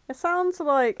 It sounds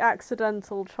like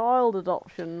accidental child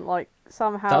adoption. Like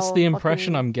somehow. That's the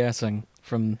impression fucking I'm getting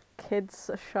from...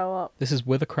 Kids show up. This is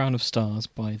With a Crown of Stars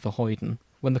by The Hoyden.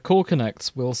 When the call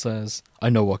connects, Will says, I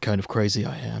know what kind of crazy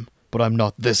I am, but I'm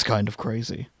not this kind of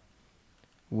crazy.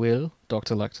 Will?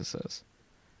 Dr. Lecter says.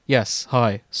 Yes,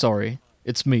 hi, sorry.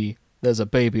 It's me. There's a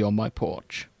baby on my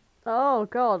porch. Oh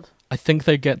God. I think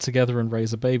they get together and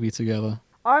raise a baby together.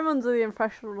 I'm under the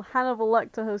impression Hannibal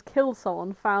Lecter has killed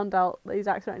someone, found out that he's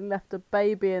accidentally left a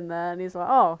baby in there, and he's like,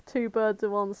 oh, 2 birds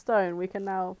with 1 stone, we can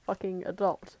now fucking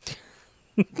adopt.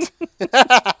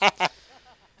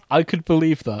 I could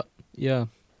believe that. Yeah.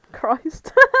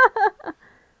 Christ.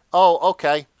 Oh,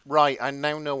 okay. Right, I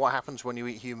now know what happens when you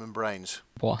eat human brains.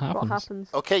 What happens? What happens?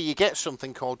 Okay, you get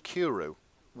something called Kuru,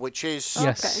 which is... Oh.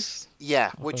 Yes.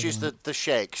 Yeah, which is heard the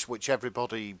shakes, which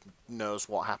everybody knows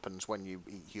what happens when you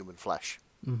eat human flesh.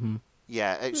 Mm-hmm.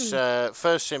 Yeah, it's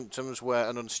first symptoms were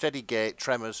an unsteady gait,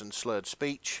 tremors, and slurred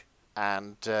speech.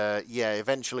 And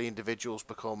eventually individuals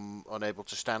become unable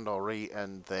to stand or eat,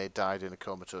 and they died in a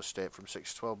comatose state from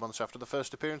 6 to 12 months after the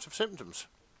first appearance of symptoms.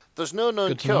 There's no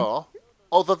known Good to know. cure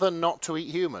other than not to eat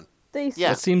human. Decent. Yeah.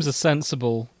 That seems a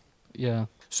sensible... Yeah.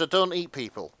 So don't eat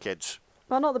people, kids.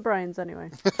 Well, not the brains,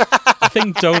 anyway. I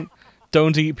think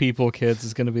Don't Eat People, Kids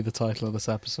is going to be the title of this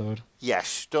episode.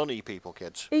 Yes, don't eat people,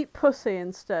 kids. Eat pussy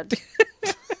instead.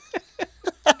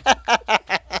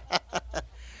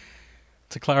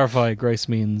 To clarify, Grace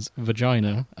means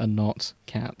vagina and not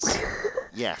cats.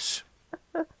 Yes.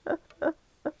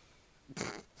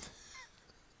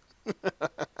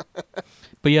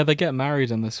 But yeah, they get married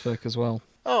in this fic as well.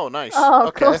 Oh, nice. Oh, of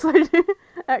Okay. course they do.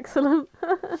 Excellent.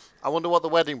 I wonder what the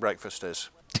wedding breakfast is.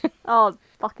 Oh,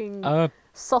 fucking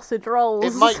sausage rolls.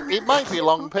 It might be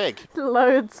long pig.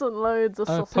 Loads and loads of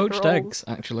sausage poached rolls. eggs,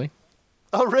 actually.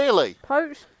 Oh, really?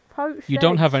 Poached You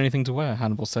don't eggs. have anything to wear,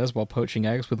 Hannibal says, while poaching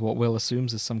eggs with what Will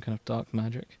assumes is some kind of dark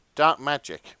magic. Dark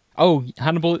magic. Oh,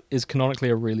 Hannibal is canonically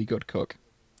a really good cook.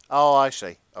 Oh, I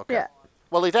see. Okay. Yeah.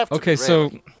 Well, he'd have to. Okay, be, so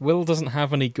really. Will doesn't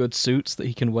have any good suits that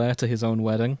he can wear to his own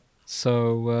wedding.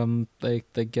 So they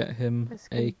get him It's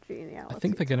I congeniality.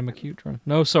 think they get him a cute dress.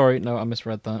 No, sorry, no, I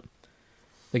misread that.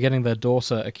 They're getting their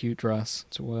daughter a cute dress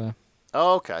to wear.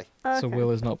 Oh, okay. So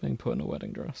Will is not being put in a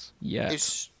wedding dress yet.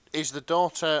 Is the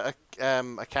daughter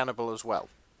a cannibal as well?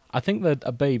 I think they're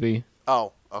a baby.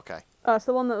 Oh, okay. Oh, it's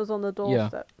the one that was on the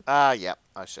doorstep. Yeah,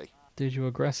 I see. Did you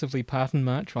aggressively pattern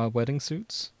match our wedding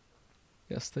suits?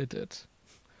 Yes, they did.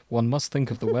 One must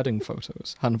think of the wedding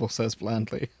photos, Hannibal says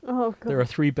blandly. Oh, God. There are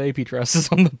 3 baby dresses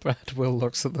on the bed. Will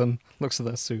looks at them, looks at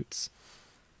their suits.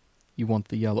 You want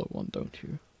the yellow one, don't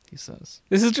you? He says.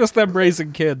 This is just them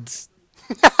raising kids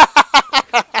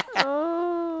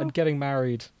Oh. and getting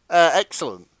married.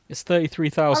 Excellent. It's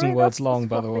 33,000 I mean, words that's long,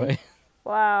 by the fluffy. way.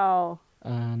 Wow.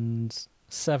 And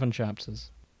 7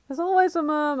 chapters. There's always a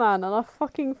merman, and I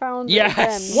fucking found Yes! it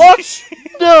again. What?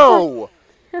 No!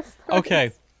 Yes, there Okay,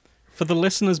 is. for the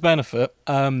listener's benefit,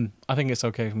 I think it's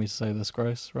okay for me to say this,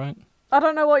 Grace, right? I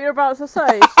don't know what you're about to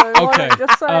say, so why Okay, don't you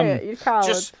just say it, you coward.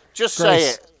 Just say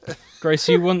Grace. it. Grace,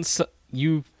 you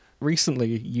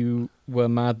were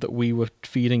mad that we were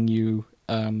feeding you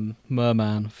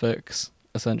merman fix,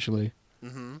 essentially.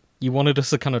 Mm-hmm. You wanted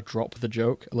us to kind of drop the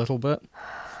joke a little bit,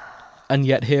 and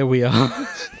yet here we are.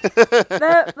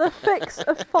 They're the fix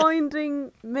of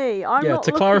finding me. I'm Yeah, not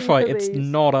to looking clarify, for it's these.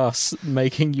 not us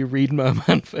making you read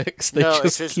merman fix. They No, it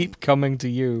just isn't. keep coming to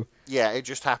you. Yeah, it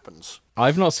just happens.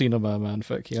 I've not seen a merman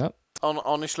fic yet.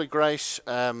 Honestly, Grace,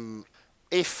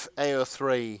 if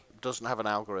AO3 doesn't have an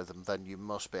algorithm, then you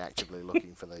must be actively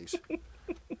looking for these.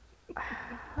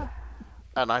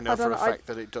 And I know I for don't a know, fact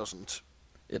that it doesn't.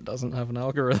 It doesn't have an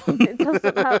algorithm. It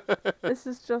doesn't have. This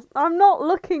is just. I'm not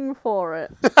looking for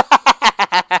it.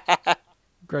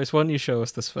 Grace, why don't you show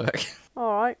us this fic?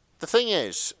 All right. The thing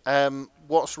is,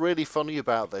 what's really funny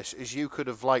about this is you could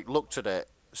have looked at it,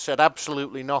 said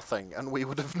absolutely nothing, and we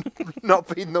would have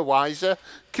not been the wiser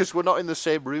because we're not in the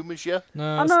same room as you.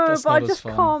 No, I know, that's but I not as just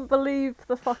fun. can't believe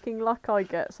the fucking luck I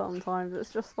get sometimes.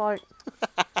 It's just like,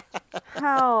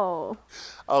 how?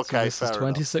 So Okay, this fair is enough.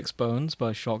 26 Bones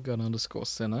by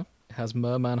Shotgun_Sinner. It has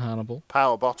Merman Hannibal.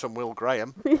 Power bottom Will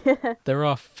Graham. There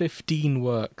are 15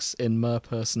 works in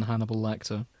Merperson Hannibal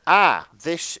Lecter.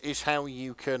 This is how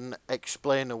you can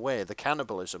explain away the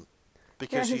cannibalism, Yeah,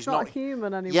 because he's not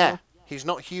human anymore. Yeah, he's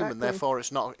not human. Exactly. Therefore,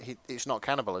 it's not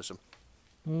cannibalism.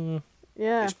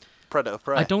 Yeah. It's predator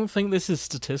prey. I don't think this is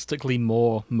statistically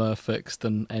more Merfics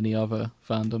than any other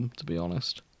fandom, to be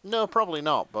honest. No, probably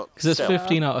not. But Because it's still.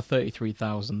 15 out of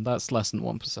 33,000. That's less than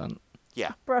 1%.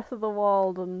 Yeah. Breath of the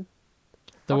Wild and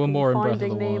There were fucking more in Breath of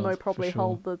Finding the Nemo Wild, for probably sure.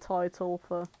 hold the title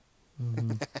for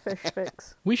fish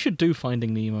fix. We should do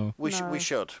Finding Nemo. We No.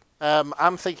 should.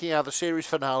 I'm thinking either series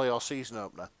finale or season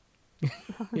opener.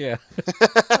 Yeah.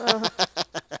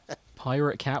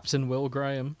 Pirate Captain Will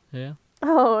Graham. Yeah.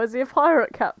 Oh, is he a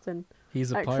pirate captain?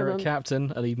 He's a pirate Excellent.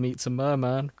 captain and he meets a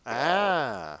merman.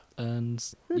 And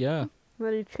yeah,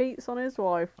 Then he cheats on his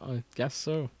wife. I guess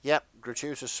so. Yep.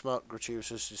 Gratuitous smoke,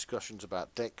 gratuitous discussions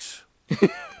about dicks.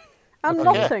 And Okay.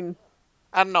 knotting.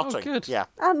 And Notting. Oh, good. Yeah.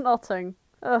 And knotting.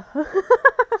 Ugh.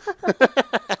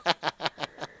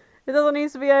 It doesn't need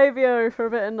to be OVO for a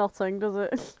bit of knotting, does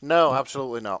it? No,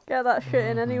 absolutely not. Get that shit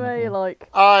in anyway, like.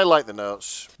 I like the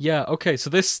notes. Yeah, okay, so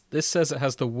this says it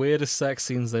has the weirdest sex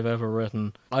scenes they've ever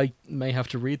written. I may have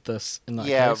to read this in that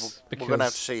Yeah, case. we're going to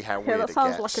have to see how Yeah, weird that it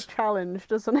sounds gets. like a challenge,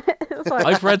 doesn't it? It's like,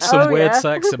 I've read some oh, weird yeah,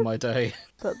 sex in my day.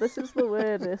 but this is the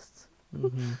weirdest.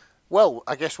 Well,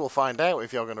 I guess we'll find out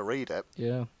if you're going to read it.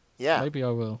 Yeah, Yeah. maybe I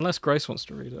will. Unless Grace wants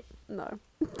to read it. No.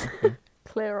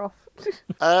 Clear off.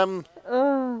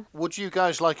 Ugh. Would you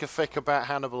guys like a fic about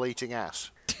Hannibal eating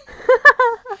ass?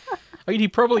 I mean, he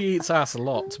probably eats ass a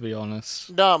lot, to be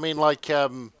honest. No, I mean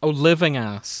Oh, living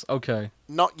ass. Okay.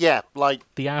 not like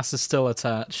The ass is still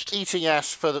attached. eating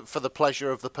ass for the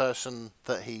pleasure of the person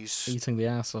that he's Eating the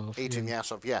ass off. eating yeah. the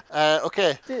ass of. Yeah.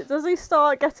 Okay. Does he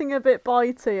start getting a bit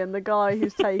bitey and the guy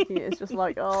who's taking it is just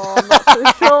like, oh, I'm not so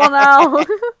sure now.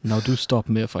 Now do stop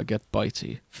me if I get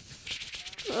bitey.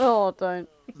 Oh, don't.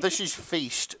 This is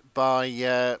Feast by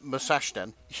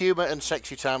Musashden. Humour and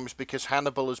sexy times because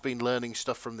Hannibal has been learning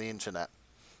stuff from the internet.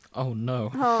 Oh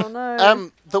no. Oh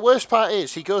no. The worst part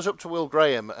is he goes up to Will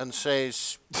Graham and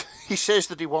says he says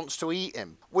that he wants to eat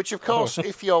him, which of course,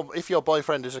 if your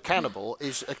boyfriend is a cannibal,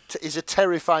 is a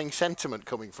terrifying sentiment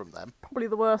coming from them. Probably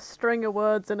the worst string of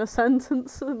words in a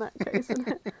sentence in that case, isn't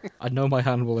it? I know my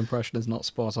Hannibal impression is not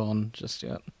spot on just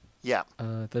yet. Yeah.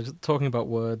 They're talking about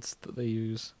words that they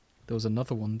use. There was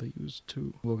another one they used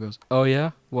too. Will goes, "Oh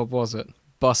yeah? What was it?"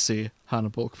 "Bussy,"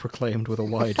 Hannibal proclaimed with a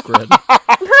wide grin.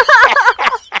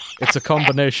 "It's a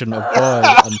combination of boy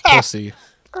and pussy.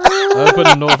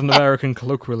 Urban Northern American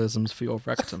colloquialisms for your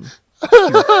rectum."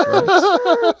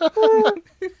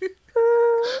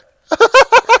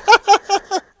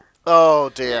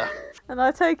 Oh dear. And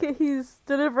I take it he's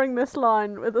delivering this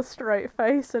line with a straight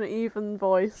face and even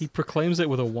voice. He proclaims it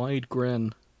with a wide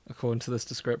grin, according to this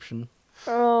description.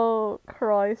 Oh,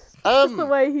 Christ. Just the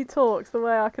way he talks, the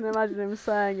way I can imagine him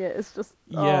saying it is just...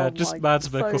 Yeah, oh just my Mads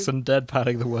God, Mikkelsen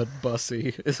deadpanning the word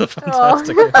bussy is a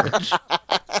fantastic image.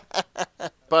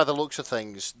 By the looks of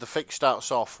things, the fic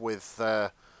starts off with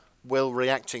Will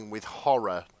reacting with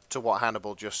horror to what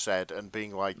Hannibal just said and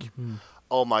being like,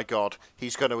 oh my God,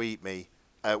 he's going to eat me.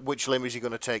 Which limb is he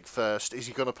going to take first? Is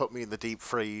he going to put me in the deep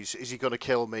freeze? Is he going to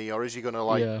kill me? Or is he going to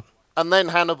like... Yeah. And then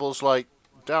Hannibal's like,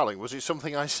 darling, was it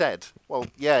something I said? Well,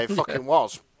 yeah, it fucking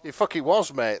was. It fucking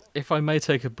was, mate. If I may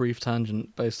take a brief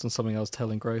tangent based on something I was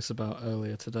telling Grace about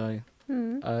earlier today.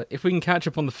 If we can catch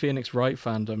up on the Phoenix Wright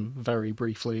fandom very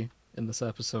briefly in this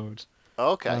episode.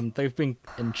 Okay. They've been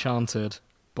enchanted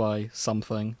by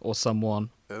something or someone.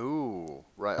 Ooh,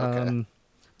 right, okay.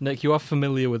 Nick, you are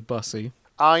familiar with Bussy.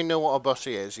 I know what a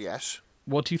bussy is, yes.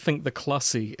 What do you think the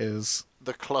Clussy is?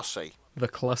 The clussy. The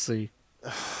Clussy.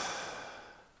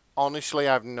 Honestly,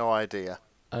 I have no idea.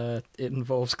 It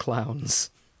involves clowns.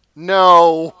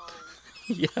 No!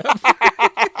 Yeah.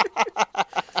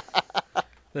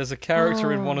 There's a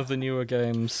character in one of the newer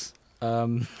games.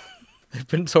 They've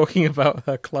been talking about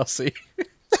her Clussy.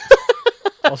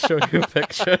 I'll show you a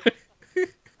picture.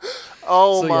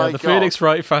 Oh so, my yeah, the God. Phoenix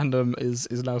Wright fandom is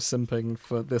now simping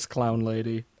for this clown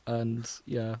lady. And,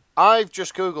 yeah. I've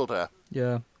just Googled her.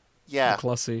 Yeah. Yeah.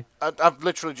 Clussy. I've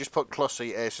literally just put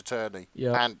Clussy Ace Attorney.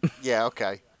 Yeah. And, yeah,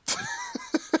 okay.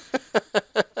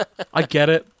 I get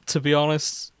it, to be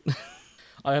honest.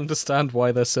 I understand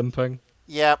why they're simping.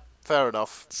 Yeah, fair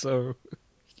enough. So,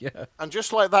 yeah. And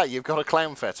just like that, you've got a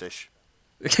clown fetish.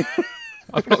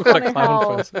 I've not got a Funny clown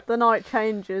how face. the night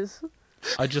changes.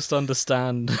 I just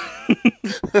understand.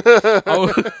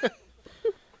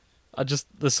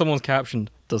 There's someone's caption,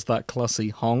 "Does that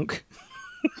Clussy honk?"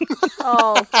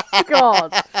 Oh,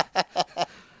 God.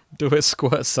 Do it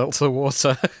squirt seltzer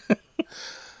water?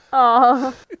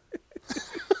 Oh.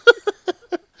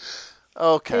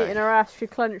 Okay. Eating her ass, she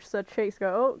clenches her cheeks, go,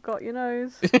 oh, got your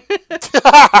nose.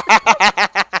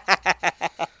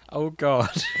 Oh,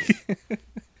 God.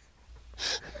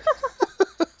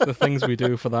 The things we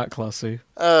do for that Clussy.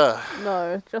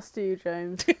 No, just you,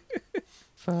 James.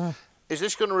 Fair. Is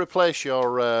this going to replace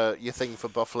your thing for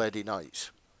Buff Lady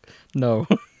Nights? No.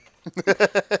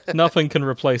 Nothing can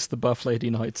replace the Buff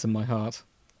Lady Nights in my heart.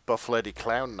 Buff Lady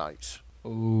Clown Nights.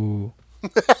 Ooh.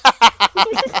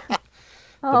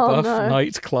 Oh, Buff no.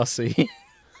 Night Clussy.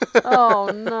 Oh,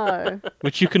 no.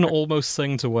 Which you can almost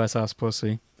sing to Wet Ass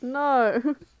Pussy.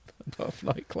 No. Buff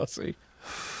Night Clussy.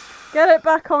 Get it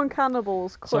back on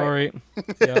cannibals, quick. Sorry.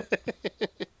 Yep.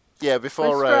 Yeah, We're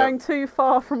before... straying too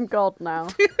far from God now.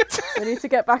 We need to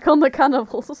get back on the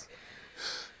cannibals.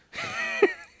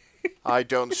 I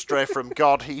don't stray from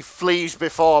God, he flees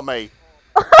before me.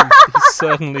 He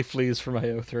certainly flees from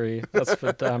AO3. That's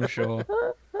for damn sure.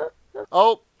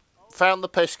 Oh, found the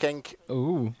piss kink.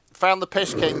 Ooh. Found the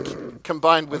piss kink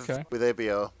combined with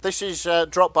ABO. This is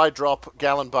Drop by Drop,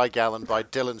 Gallon by Gallon by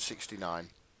Dylan69.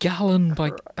 Gallon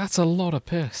by... That's a lot of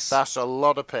piss. That's a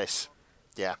lot of piss.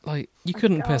 Yeah. Like, you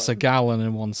couldn't piss a gallon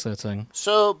in one sitting.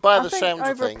 So, by I the think sounds of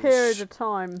over things... a period of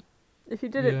time, if you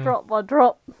did Yeah. it drop by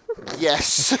drop.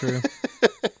 Yes. True.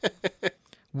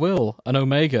 Will, an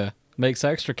Omega, makes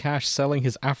extra cash selling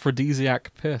his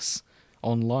aphrodisiac piss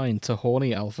online to horny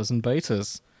alphas and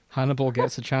betas. Hannibal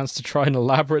gets a chance to try an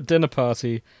elaborate dinner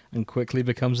party and quickly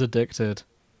becomes addicted.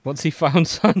 Once he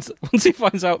finds out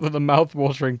that the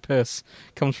mouth-watering piss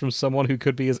comes from someone who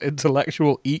could be his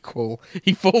intellectual equal,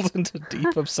 he falls into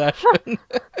deep obsession.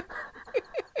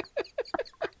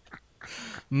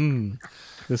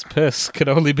 This piss could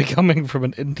only be coming from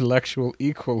an intellectual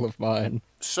equal of mine.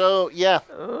 So, yeah.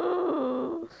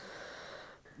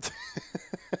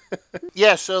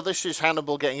 Yeah, so this is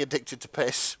Hannibal getting addicted to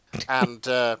piss. And,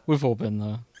 We've all been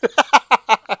there.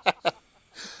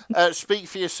 Speak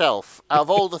for yourself. Out of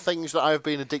all the things that I've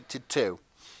been addicted to,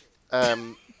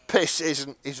 piss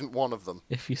isn't one of them.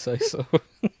 If you say so.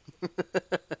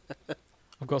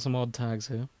 I've got some odd tags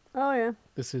here. Oh, yeah.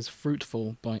 This is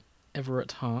Fruitful by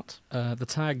Everett Hart. The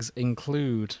tags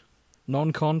include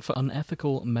non-con for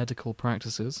unethical medical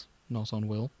practices, not on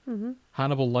will. Mm-hmm.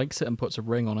 Hannibal likes it and puts a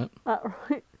ring on it.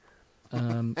 Right.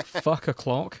 Fuck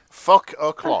o'clock. Fuck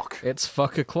o'clock. It's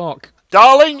fuck o'clock.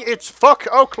 Darling, it's fuck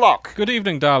o'clock. Good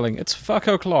evening, darling. It's fuck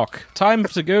o'clock. Time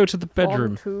to go to the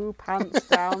bedroom. 1, 2, pants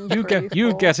down. You 3, you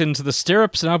 4. get into the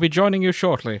stirrups, and I'll be joining you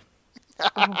shortly.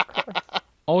 Oh, Christ.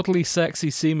 Oddly sexy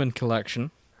semen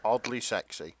collection. Oddly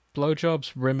sexy.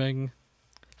 Blowjobs, rimming,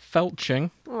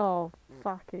 felching, Oh,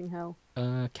 fucking hell.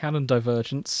 canon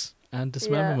divergence, and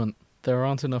dismemberment. There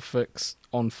aren't enough fics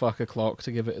on fuck o'clock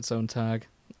to give it its own tag,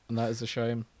 and that is a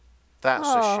shame. That's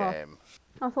Oh. a shame.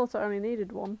 I thought it only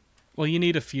needed one. Well, you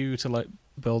need a few to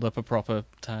build up a proper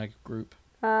tag group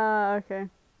Okay.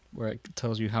 where it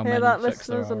tells you how Hear many that, fics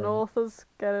there listeners and are. authors?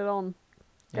 Get it on.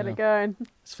 Get Yeah. it going.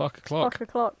 It's fuck o'clock. Fuck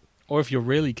o'clock. Or if you're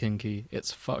really kinky,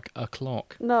 it's fuck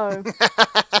o'clock. No.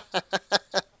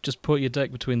 Just put your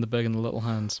dick between the big and the little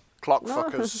hands. Clock No.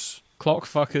 fuckers. Clock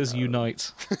fuckers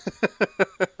unite.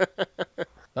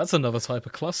 That's another type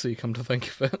of clussy, come to think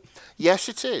of it. Yes,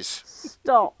 it is.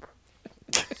 Stop.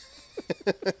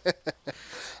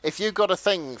 If you got a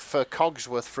thing for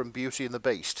Cogsworth from Beauty and the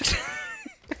Beast,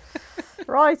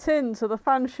 Right into the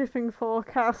fan shipping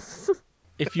forecast.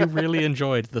 If you really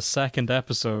enjoyed the second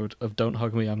episode of Don't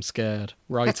Hug Me, I'm Scared,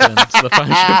 write in to the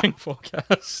fan shipping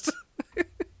forecast.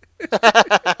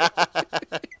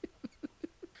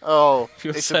 oh, If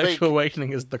your it's a sexual big,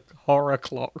 awakening is the horror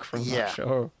clock from Yeah. that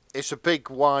show. it's a big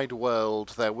wide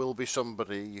world. There will be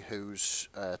somebody who's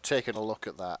taken a look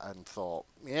at that and thought,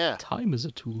 yeah, Time is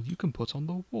a tool you can put on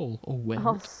the wall or wear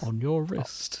Oh, it on your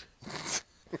wrist.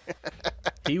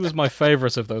 He was my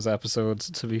favourite of those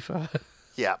episodes, to be fair.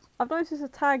 yeah. I've noticed a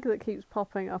tag that keeps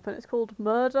popping up and it's called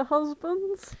Murder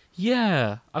Husbands.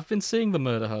 Yeah, I've been seeing the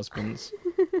Murder Husbands.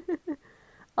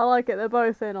 I like it, they're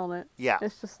both in on it. Yeah.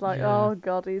 It's just like, Yeah. oh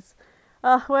god,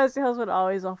 where's your husband? Oh,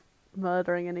 he's off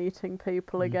murdering and eating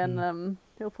people again.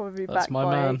 He'll probably be That's back my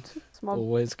by man. 8. It's my,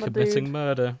 Always my committing dude.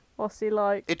 murder. What's he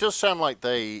like? It does sound like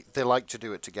they like to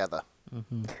do it together.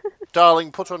 Mm-hmm.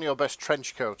 Darling, put on your best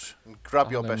trench coat and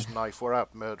grab your Darling. best knife. We're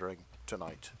out murdering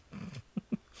tonight.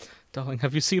 Darling,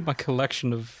 have you seen my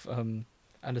collection of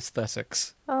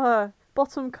anesthetics?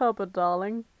 Bottom cupboard,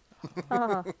 darling.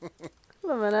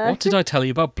 Lemonade. What did I tell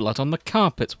you about blood on the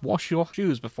carpet? Wash your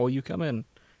shoes before you come in.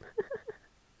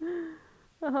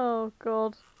 Oh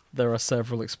god. There are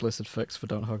several explicit fics for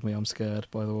Don't Hug Me, I'm Scared,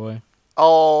 by the way.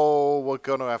 Oh, we're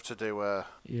going to have to do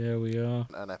Yeah, we are.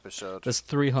 an episode. There's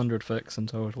 300 fics in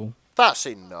total. That's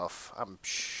enough. I'm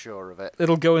sure of it.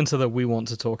 It'll go into the we want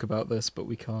to talk about this, but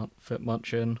we can't fit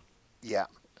much in Yeah.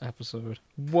 episode.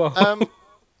 Whoa. Um,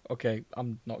 Okay,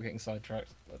 I'm not getting sidetracked.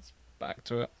 Let's back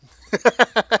to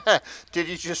it. did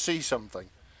you just see something?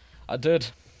 I did.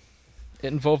 It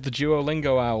involved the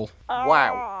Duolingo owl.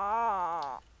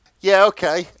 Wow. Yeah,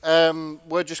 okay.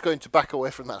 We're just going to back away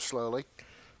from that slowly.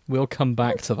 We'll come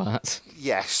back to that.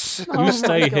 Yes. Oh You my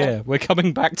stay God. here. We're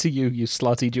coming back to you, you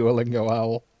slutty Duolingo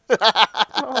owl.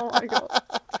 Oh my god.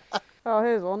 Oh,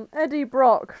 here's one. Eddie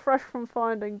Brock, fresh from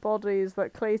finding bodies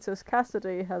that Cletus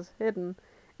Cassidy has hidden,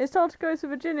 is told to go to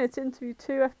Virginia to interview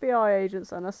 2 FBI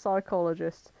agents and a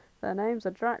psychologist. Their names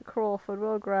are Jack Crawford,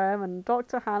 Will Graham, and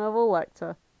Dr. Hannibal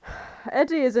Lecter.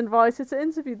 Eddie is invited to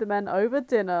interview the men over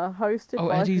dinner, hosted Oh,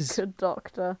 by Eddie's- the good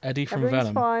doctor. Eddie from Everything's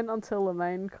Venom. fine until the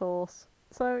main course.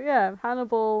 So yeah,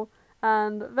 Hannibal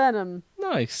and Venom.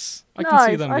 Nice. I can see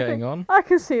Nice, them I getting think- on. I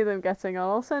can see them getting on.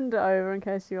 I'll send it over in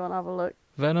case you want to have a look.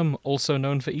 Venom, also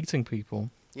known for eating people.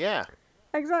 Yeah.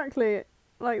 Exactly.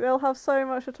 Like, they'll have so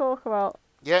much to talk about.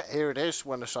 Yeah, here it is.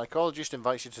 When a psychologist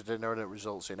invites you to dinner and it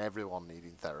results in everyone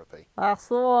needing therapy. That's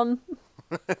the one.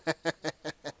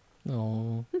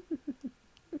 Oh.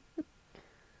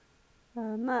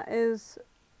 And that is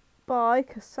by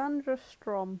Cassandra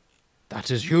Strom. That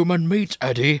is human meat,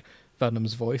 Eddie.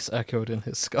 Venom's voice echoed in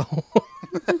his skull.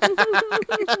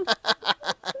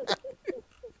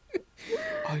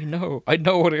 I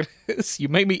know what it is. You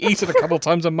make me eat it a couple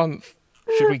times a month.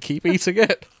 Should we keep eating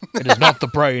it? It is not the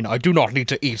brain. I do not need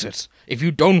to eat it. If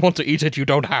you don't want to eat it, you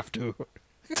don't have to.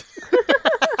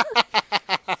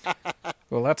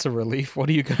 Well, that's a relief. What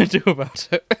are you going to do about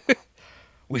it?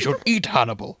 We should eat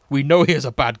Hannibal. We know he is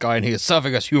a bad guy and he is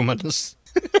serving us humans.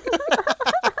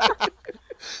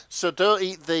 So don't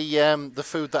eat the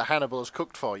food that Hannibal has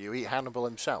cooked for you. Eat Hannibal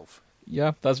himself.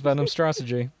 Yeah, that's Venom's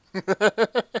strategy.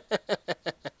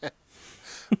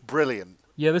 Brilliant.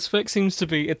 Yeah, this fic seems to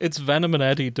be... It's Venom and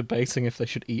Eddie debating if they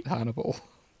should eat Hannibal.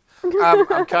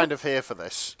 I'm kind of here for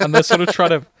this. And they're sort of trying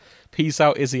to piece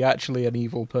out, is he actually an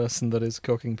evil person that is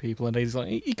cooking people? And he's like,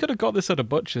 he could have got this at a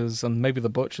butcher's, and maybe the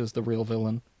butcher's the real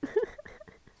villain.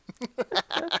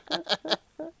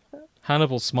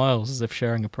 Hannibal smiles as if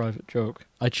sharing a private joke.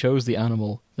 I chose the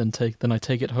animal, then I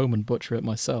take it home and butcher it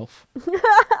myself.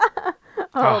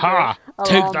 Aha!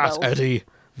 Take that, bells. Eddie!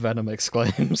 Venom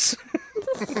exclaims.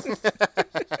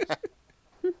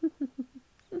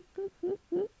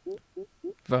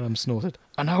 Venom snorted.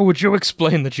 And how would you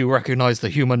explain that you recognize the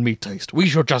human meat taste? We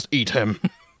should just eat him.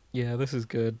 Yeah, this is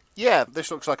good. Yeah,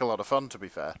 this looks like a lot of fun, to be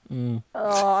fair. Mm.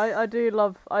 Oh, I do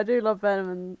love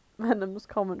Venom's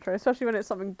commentary, especially when it's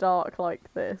something dark like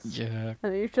this. Yeah.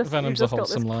 And you've just Venom's got a this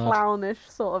wholesome lad. clownish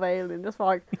sort of alien, just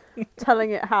like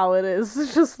telling it how it is.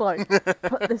 It's just like,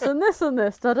 put this and this and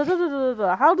this. Da da da da da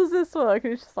da. How does this work?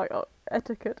 And it's just like, oh,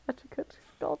 etiquette.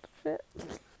 God, shit.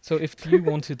 So if you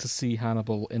wanted to see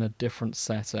Hannibal in a different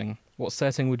setting, what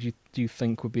setting do you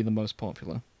think would be the most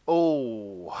popular?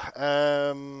 Oh,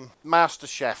 Master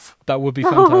Chef. That would be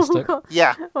fantastic. Oh,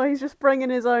 Yeah. well, he's just bringing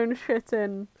his own shit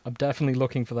in. I'm definitely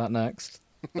looking for that next.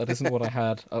 That isn't what I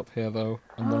had up here, though,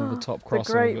 on one of the top The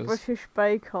Great crossovers. British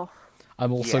Bake Off.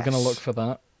 I'm also Yes. going to look for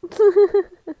that.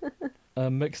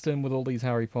 Mixed in with all these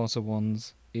Harry Potter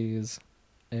ones is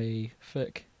a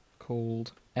fic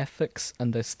called Ethics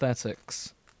and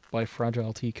Aesthetics by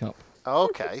Fragile Teacup.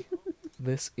 Okay.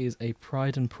 This is a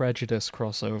Pride and Prejudice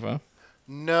crossover.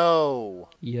 No.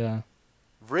 Yeah.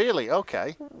 Really?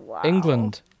 Okay. Wow.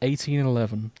 England,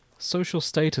 1811. Social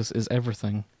status is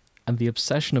everything, and the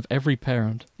obsession of every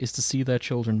parent is to see their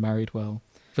children married well.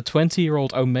 For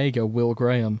 20-year-old Omega Will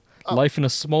Graham, life in a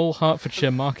small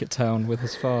Hertfordshire market town with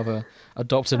his father,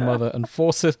 adopted mother, and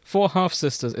four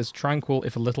half-sisters is tranquil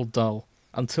if a little dull.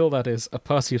 Until, that is, a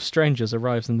party of strangers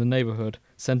arrives in the neighbourhood,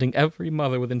 sending every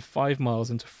mother within 5 miles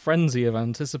into frenzy of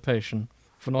anticipation.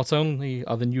 For not only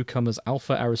are the newcomers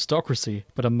alpha aristocracy,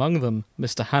 but among them,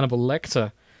 Mr. Hannibal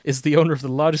Lecter is the owner of the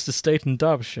largest estate in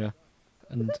Derbyshire,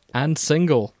 and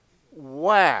single.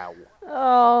 Wow.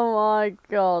 Oh my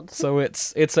god. So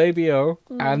it's ABO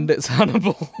and it's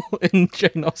Hannibal in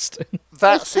Jane Austen.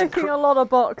 That's It's ticking a lot of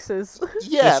boxes.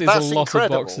 Yeah, This is that's a lot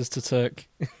incredible. of boxes to tick.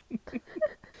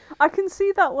 I can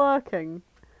see that working.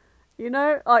 You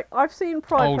know, like I've seen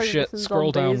Pride, Oh, Prejudice shit, and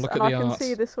scroll down, Zombies, look and at I the can art.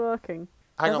 see this working.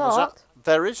 Hang There's on, art.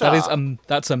 there is That art. is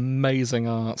that's amazing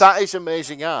art. That is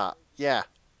amazing art. Yeah.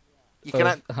 You can.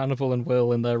 Of Hannibal and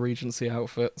Will in their Regency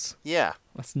outfits. Yeah.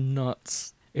 That's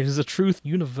nuts. It is a truth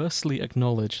universally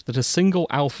acknowledged that a single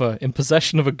alpha in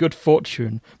possession of a good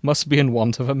fortune must be in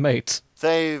want of a mate.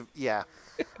 Yeah.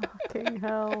 Fucking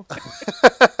hell.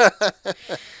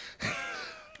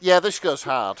 Yeah, this goes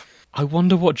hard. I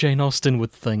wonder what Jane Austen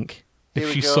would think Here if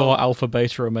we she go. saw Alpha,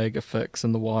 Beta, Omega fix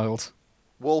in the wild.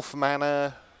 Wolf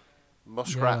Manor,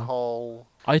 Muskrat Yeah. Hall.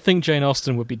 I think Jane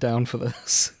Austen would be down for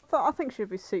this. I think she'd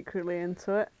be secretly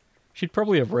into it. She'd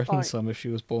probably have written Like- some if she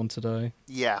was born today.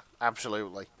 Yeah,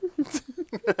 absolutely.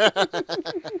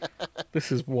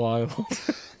 This is wild.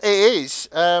 It is.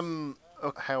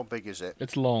 How big is it?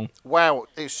 It's long. Wow,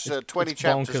 it's 20 it's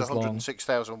chapters, bonkers long.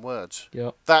 106,000 words.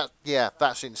 Yep.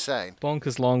 That's insane.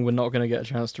 Bonkers long, we're not going to get a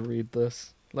chance to read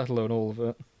this, let alone all of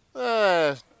it.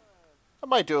 I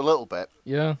might do a little bit.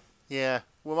 Yeah, Yeah,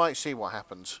 we might see what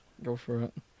happens. go for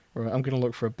it. Right, I'm going to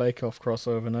look for a Bake Off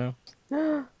crossover now.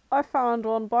 I found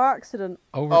one by accident.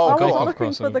 Oh, Oh, I Bake wasn't Off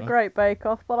looking for the crossover. Great Bake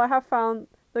Off, but I have found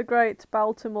the Great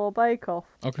Baltimore Bake Off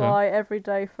Okay. by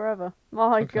Everyday Forever.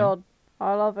 My Okay. god,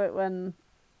 I love it when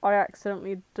I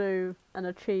accidentally do and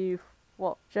achieve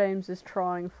what James is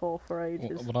trying for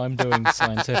ages. What I'm doing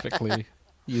scientifically,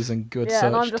 using good Yeah,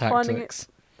 and I'm search just finding it- tactics.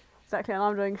 Exactly, and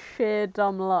I'm doing sheer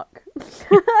dumb luck.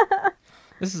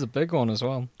 This is a big one as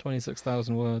well,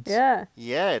 26,000 words. Yeah.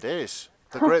 Yeah, it is.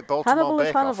 The Great Baltimore Hannibal is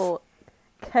Bake Off. Hannibal.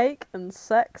 Cake and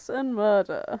sex and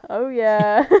murder. Oh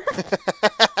yeah.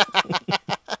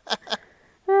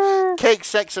 Cake,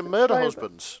 sex, and murder Favourite.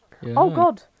 husbands. Yeah. Oh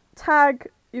god. Tag,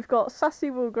 you've got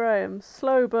Sassy Will Graham,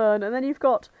 Slow Burn, and then you've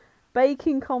got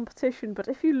baking competition, but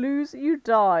if you lose, you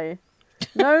die.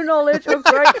 No knowledge of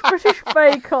Great British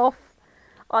Bake Off.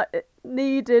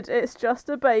 Needed, it's just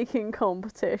a baking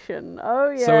competition. Oh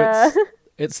yeah. So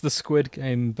it's the Squid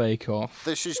Game Bake Off.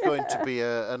 This is going to be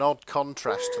an odd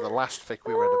contrast to the last fic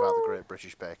we read about the Great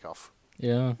British Bake Off.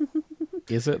 Yeah.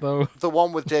 Is it though? The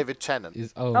one with David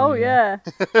Tennant. Oh yeah.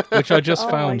 Which I just Oh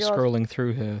my found God. scrolling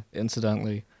through here,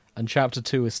 incidentally. And chapter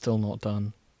 2 is still not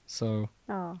done. So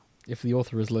Oh. if the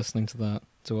author is listening to that,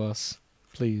 to us,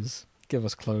 please give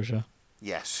us closure.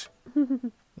 Yes.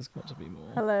 There's got to be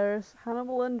more. Hilarious.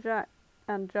 Hannibal and Jack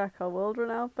and Jack are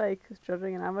world-renowned bakers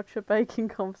judging an amateur baking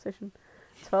competition.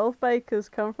 12 bakers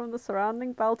come from the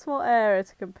surrounding Baltimore area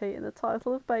to compete in the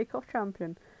title of Bake Off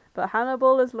champion, but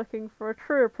Hannibal is looking for a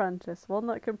true apprentice, one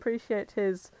that can appreciate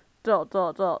his ...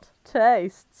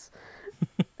 tastes.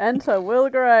 Enter Will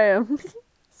Graham,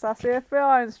 sassy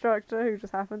FBI instructor who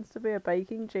just happens to be a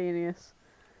baking genius.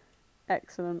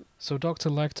 Excellent. So, Dr.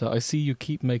 Lecter, I see you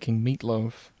keep making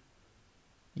meatloaf.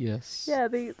 Yes. Yeah,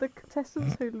 the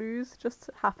contestants who lose just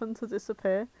happen to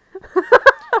disappear.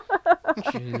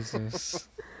 Jesus.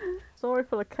 Story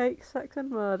full of cake, sex, and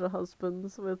murder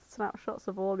husbands with snapshots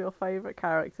of all your favourite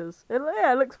characters. It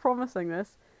looks promising,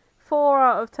 this. 4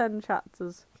 out of 10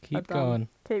 chapters. Keep going.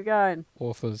 Keep going.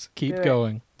 Authors, keep Do it.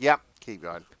 going. Yep, keep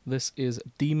going. This is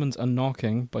Demons Are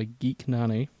Knocking by Geek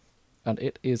Nanny, and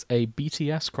it is a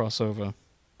BTS crossover.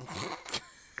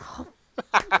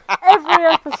 Every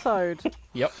episode.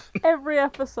 Yep. Every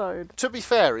episode. To be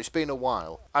fair, it's been a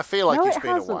while. I feel like No, it's it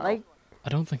been a hasn't. while. I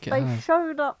don't think it They has.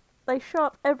 They show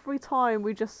up every time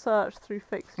we just search through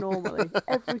Fix normally.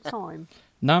 Every time.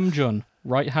 Namjoon,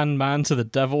 right-hand man to the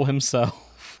devil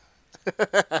himself.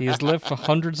 He has lived for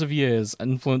hundreds of years,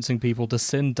 influencing people to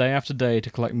sin day after day to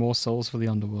collect more souls for the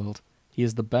underworld. He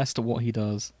is the best at what he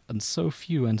does, and so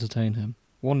few entertain him.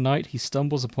 One night, he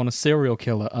stumbles upon a serial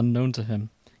killer unknown to him.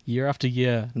 Year after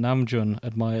year, Namjoon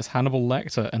admires Hannibal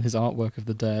Lecter and his artwork of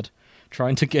the dead.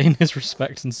 Trying to gain his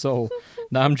respect and soul,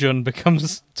 Namjoon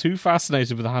becomes too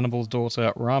fascinated with Hannibal's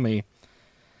daughter, Rami.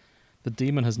 The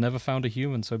demon has never found a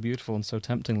human so beautiful and so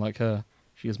tempting like her.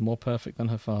 She is more perfect than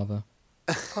her father.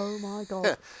 Oh my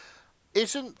god.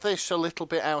 Isn't this a little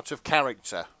bit out of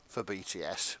character for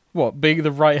BTS? What, being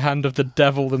the right hand of the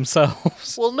devil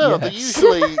themselves? Well, no, Yes.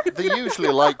 they're usually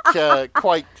like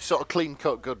quite sort of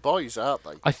clean-cut good boys, aren't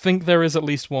they? I think there is at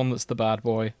least one that's the bad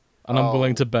boy, and I'm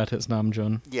willing to bet it's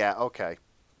Namjoon. Yeah, okay.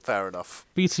 Fair enough.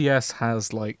 BTS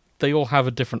has, like, they all have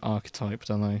a different archetype,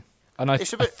 don't they? And I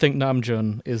think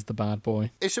Namjoon is the bad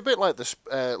boy. It's a bit like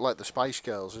the Spice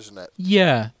Girls, isn't it?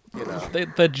 Yeah. You know.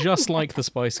 They're just like the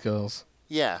Spice Girls.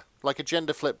 Yeah, like a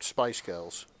gender-flipped Spice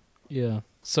Girls. Yeah.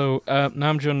 So,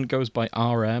 Namjoon goes by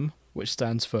RM, which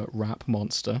stands for Rap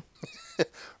Monster.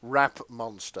 Rap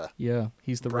Monster. Yeah,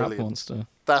 he's the Brilliant. Rap Monster.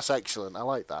 That's excellent. I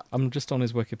like that. I'm just on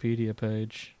his Wikipedia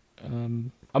page.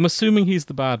 I'm assuming he's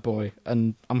the bad boy,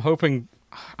 and I'm hoping...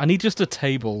 I need just a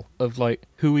table of, like,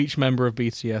 who each member of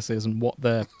BTS is and what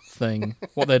their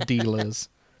what their deal is.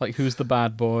 Like, who's the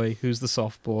bad boy, who's the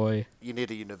soft boy. You need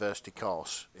a university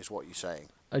course, is what you're saying.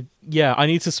 Yeah, I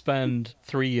need to spend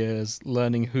 3 years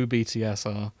learning who BTS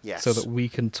are, Yes. so that we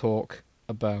can talk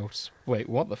about... Wait,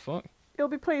 what the fuck? You'll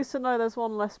be pleased to know there's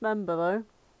one less member, though.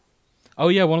 Oh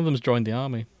yeah, one of them's joined the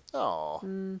army. Oh.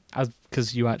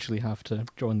 Because you actually have to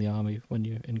join the army when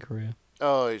you're in Korea,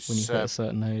 Oh, when you it's hit a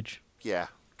certain age. yeah,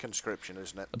 conscription,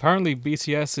 isn't it? Apparently,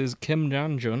 BTS's Kim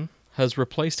Namjoon has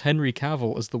replaced Henry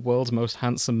Cavill as the world's most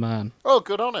handsome man. Oh,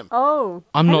 good on him. Oh.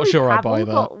 I'm not Henry sure I Cavill buy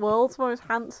that. got world's most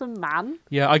handsome man?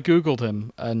 Yeah, I googled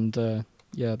him, and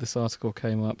yeah, this article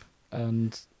came up,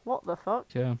 and What the fuck?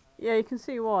 yeah. Yeah, you can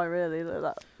see why, really,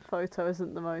 that photo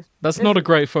isn't the most... That's not a isn't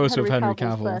great photo of Henry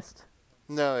Cavill's Cavill. best.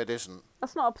 No, it isn't.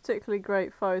 That's not a particularly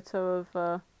great photo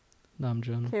of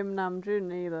Namjoon. Kim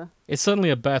Namjoon either. It's certainly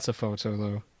a better photo,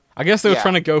 though. I guess they were Yeah.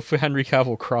 trying to go for Henry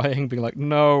Cavill crying, being like,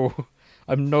 no,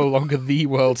 I'm no longer the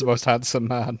world's most handsome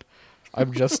man.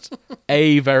 I'm just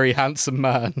a very handsome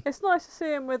man. It's nice to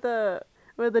see him with a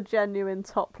genuine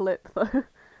top lip, though.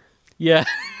 Yeah,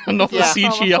 not the Yeah. I saw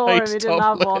him, he CGI didn't top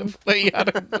have lip one. that he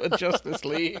had at Justice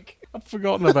League. I'd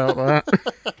forgotten about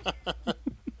that.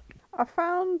 I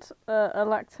found a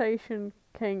lactation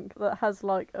kink that has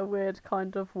like a weird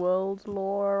kind of world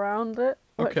lore around it,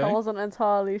 which I Okay. wasn't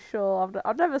entirely sure.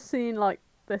 I've never seen like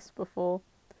this before.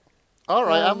 All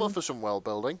right, I'm up for some world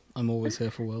building. I'm always here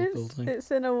for world building.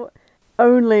 It's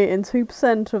only in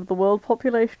 2% of the world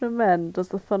population of men does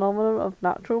the phenomenon of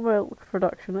natural milk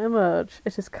production emerge.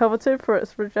 It is coveted for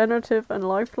its regenerative and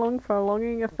lifelong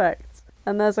prolonging effects,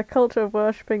 and there's a culture of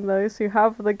worshipping those who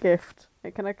have the gift.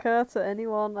 It can occur to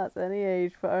anyone at any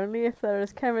age, but only if there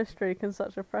is chemistry can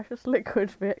such a precious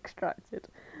liquid be extracted.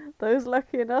 Those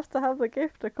lucky enough to have the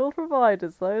gift are called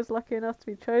providers. Those lucky enough to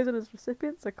be chosen as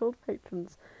recipients are called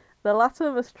patrons. The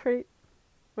latter must treat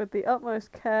with the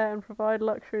utmost care and provide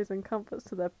luxuries and comforts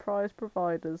to their prize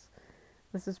providers.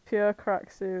 This is pure crack,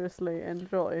 seriously.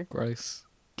 Enjoy. Grace,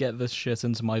 get this shit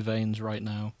into my veins right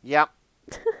now. Yep.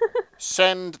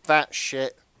 Send that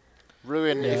shit.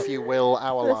 Ruin, if you will,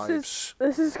 our lives.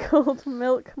 This is called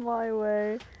Milk My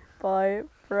Way by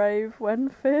Brave When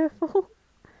Fearful.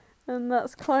 And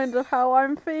that's kind of how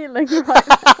I'm feeling right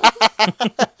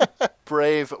now.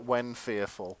 Brave when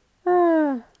fearful.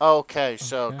 Okay,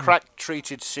 so crack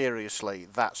treated seriously,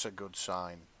 that's a good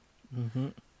sign. Mm-hmm.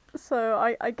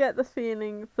 So I get the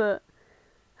feeling that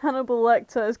Hannibal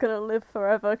Lecter is going to live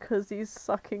forever because he's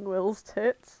sucking Will's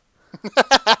tits.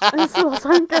 That's what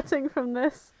I'm getting from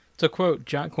this. To quote,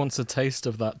 Jack wants a taste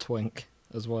of that twink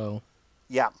as well.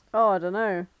 Yeah. Oh, I don't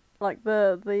know. Like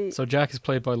the... So Jack is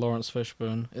played by Lawrence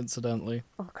Fishburne, incidentally.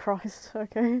 Oh, Christ,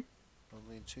 okay.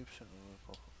 Only 2% of the...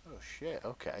 Oh, shit,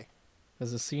 okay.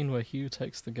 There's a scene where Hugh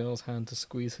takes the girl's hand to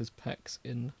squeeze his pecs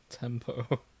in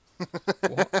tempo.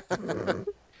 What?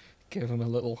 Give him a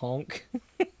little honk.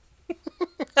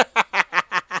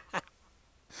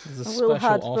 There's a Will special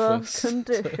had office. the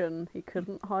condition. He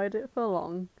couldn't hide it for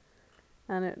long.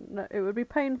 And it would be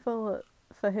painful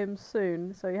for him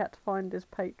soon, so he had to find his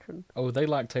patron. Oh, they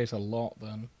lactate a lot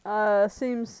then.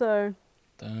 Seems so.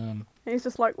 Damn. He's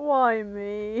just like, why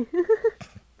me?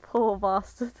 Poor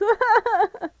bastard.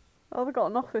 Oh, they've got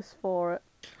an office for it.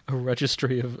 A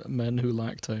registry of men who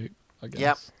lactate, I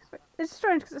guess. Yep. It's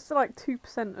strange because it's like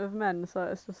 2% of men, so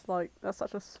it's just like, that's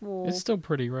such a small... It's still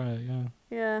pretty rare, yeah.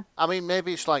 Yeah. I mean,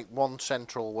 maybe it's like one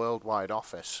central worldwide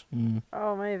office. Mm.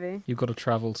 Oh, maybe. You've got to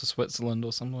travel to Switzerland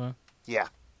or somewhere. Yeah.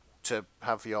 To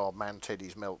have your man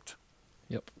titties milked.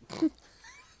 Yep.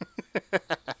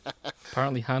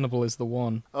 Apparently Hannibal is the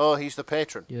one. Oh, he's the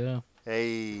patron. Yeah.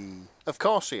 Hey. Of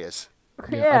course he is.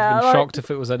 Yeah, I'd been shocked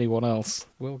if it was anyone else.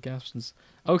 Will Gaspins.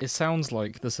 Oh, it sounds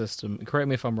like the system. Correct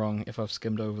me if I'm wrong, if I've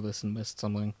skimmed over this and missed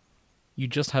something. You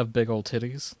just have big old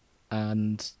titties,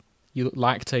 and you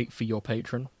lactate for your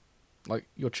patron. Like,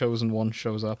 your chosen one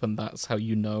shows up, and that's how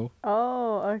you know.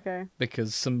 Oh, okay.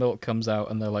 Because some milk comes out,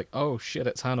 and they're like, oh shit,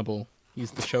 it's Hannibal. He's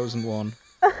the chosen one.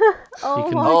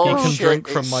 Oh, he can shit, drink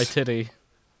from my titty.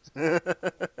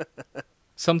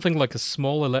 Something like a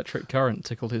small electric current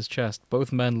tickled his chest.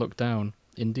 Both men looked down.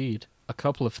 Indeed, a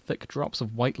couple of thick drops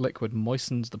of white liquid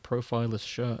moistened the profiler's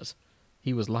shirt.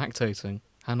 He was lactating.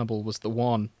 Hannibal was the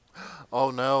one.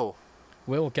 Oh no.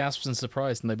 Will gasped in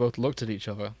surprise, and they both looked at each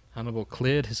other. Hannibal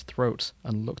cleared his throat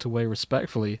and looked away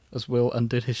respectfully as Will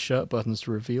undid his shirt buttons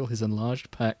to reveal his enlarged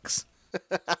pecs.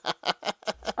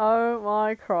 Oh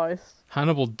my Christ.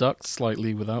 Hannibal ducked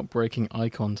slightly without breaking eye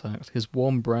contact. His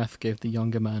warm breath gave the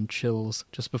younger man chills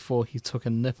just before he took a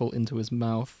nipple into his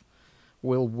mouth.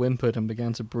 Will whimpered and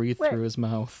began to breathe through his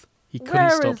mouth. He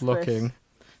couldn't stop looking.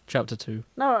 This? Chapter 2.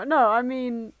 No, I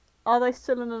mean, are they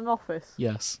still in an office?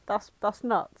 Yes. That's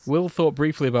nuts. Will thought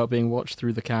briefly about being watched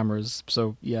through the cameras,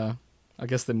 so yeah, I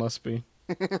guess they must be.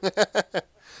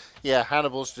 Yeah,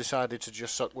 Hannibal's decided to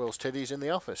just suck Will's titties in the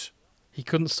office. He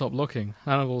couldn't stop looking.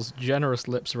 Hannibal's generous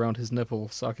lips around his nipple,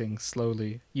 sucking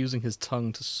slowly, using his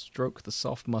tongue to stroke the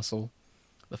soft muscle.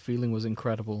 The feeling was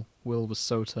incredible. Will was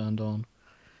so turned on.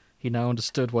 He now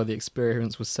understood why the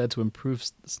experience was said to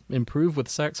improve with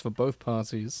sex for both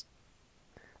parties.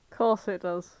 Of course it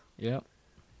does. Yep.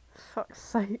 Fuck's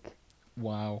sake.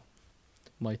 Wow.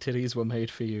 My titties were made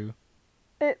for you.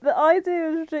 The idea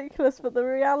was ridiculous, but the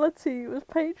reality was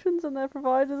patrons and their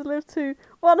providers lived to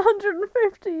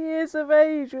 150 years of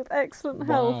age with excellent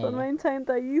health and maintained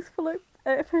their youthful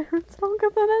appearance longer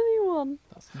than anyone.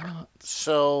 That's nuts.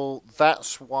 So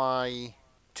that's why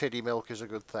titty milk is a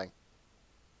good thing.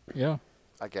 Yeah.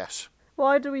 I guess.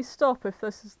 Why do we stop if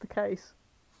this is the case?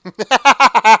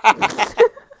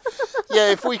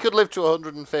 Yeah, if we could live to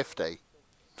 150.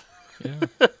 Yeah.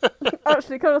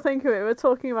 Actually, come to think of it, we're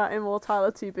talking about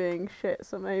immortality being shit,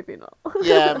 so maybe not.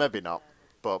 Yeah, maybe not.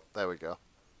 But there we go.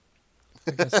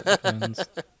 I guess it depends.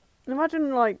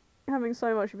 Imagine, like, having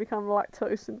so much you become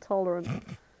lactose intolerant.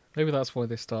 Maybe that's why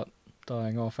they start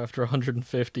dying off. After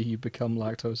 150, you become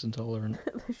lactose intolerant.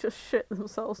 They just shit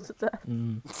themselves to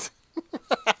death.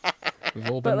 We've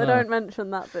all been But they there. don't mention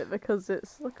that bit because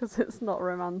it's not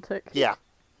romantic. Yeah.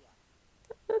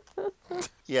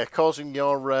 Yeah, causing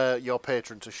your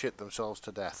patron to shit themselves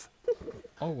to death.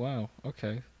 Oh, wow.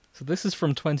 Okay. So this is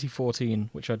from 2014,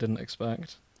 which I didn't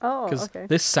expect. Oh, Because okay.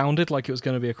 this sounded like it was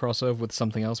going to be a crossover with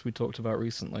something else we talked about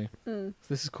recently.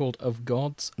 This is called Of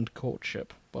Gods and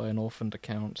Courtship by an Orphaned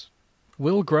Account.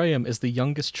 Will Graham is the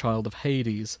youngest child of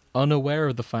Hades, unaware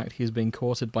of the fact he is being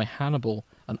courted by Hannibal,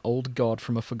 an old god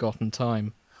from a forgotten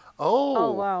time.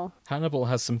 Oh, wow. Hannibal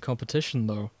has some competition,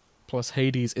 though. Plus,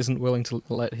 Hades isn't willing to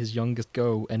let his youngest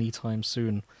go anytime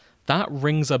soon. That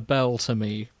rings a bell to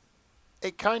me.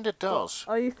 It kind of does.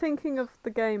 Are you thinking of the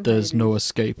game? There's Hades? no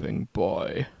escaping,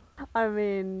 boy. I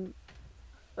mean,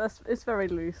 it's very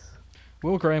loose.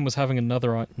 Will Graham was having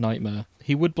another nightmare.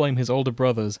 He would blame his older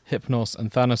brothers, Hypnos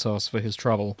and Thanatos, for his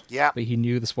trouble. Yeah. But he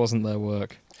knew this wasn't their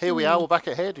work. Here we are, we're back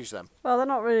at Hades then. Well, they're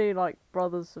not really like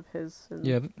brothers of his.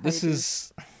 Yeah, this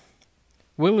Hades.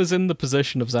 Will is in the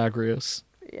position of Zagreus.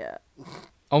 Yeah.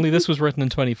 Only this was written in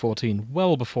 2014,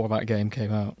 well before that game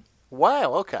came out.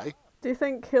 Wow, okay. Do you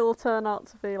think he'll turn out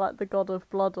to be like the god of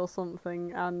blood or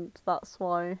something, and that's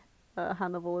why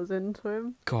Hannibal is into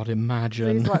him? God, 'Cause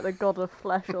imagine. he's like the god of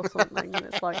flesh or something, and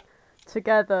it's like,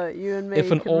 together, you and me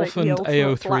If an could make the orphaned ultimate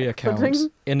AO3 black account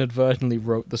pudding. inadvertently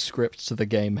wrote the script to the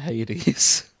game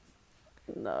Hades.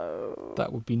 No.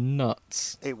 That would be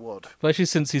nuts. It would. Especially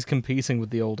since he's competing with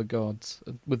the older gods,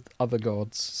 with other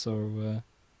gods, so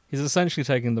he's essentially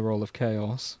taking the role of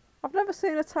Chaos. I've never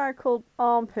seen a tag called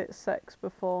armpit sex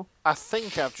before. I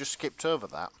think I've just skipped over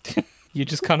that. You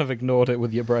just kind of ignored it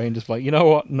with your brain, just like, you know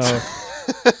what? No.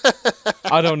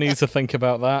 I don't need to think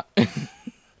about that. Is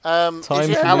Time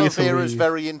it for aloe me to vera's leave.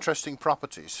 very interesting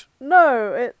properties?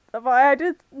 No, but I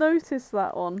did notice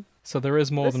that one. So there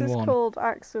is more This than is one. called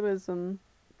Axolism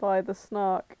by the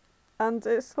Snark, and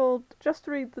it's called, just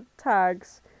to read the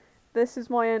tags, this is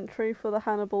my entry for the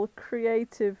Hannibal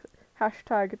creative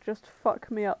hashtag just fuck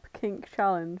me up kink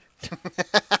challenge.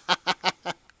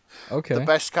 Okay. The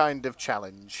best kind of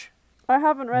challenge. I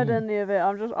haven't read any of it.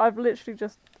 I've literally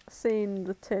just seen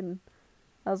the tin,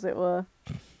 as it were.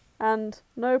 And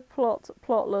no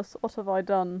plotless, what have I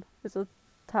done, is a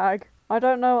tag. I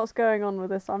don't know what's going on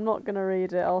with this. I'm not going to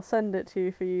read it. I'll send it to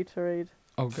you for you to read.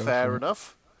 Oh, go Fair for it.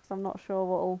 enough. 'Cause I'm not sure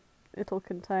what it'll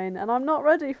contain. And I'm not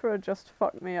ready for a just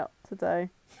fuck me up today.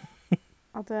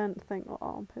 I don't think what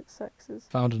armpit sex is.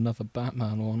 Found another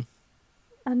Batman one.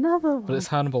 Another one. But it's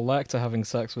Hannibal Lecter having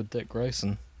sex with Dick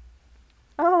Grayson,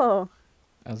 Oh.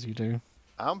 as you do.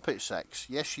 Armpit sex.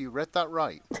 Yes, you read that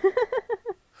right.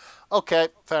 Okay,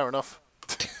 fair enough.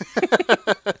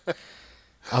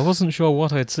 I wasn't sure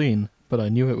what I'd seen, but I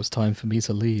knew it was time for me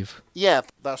to leave. Yeah,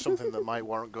 that's something that might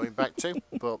warrant going back to,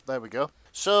 but there we go.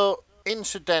 So,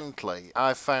 incidentally,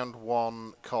 I found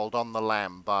one called On the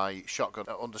Lam by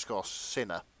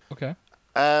shotgun_sinner. Okay.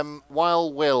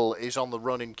 While Will is on the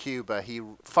run in Cuba, he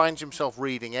finds himself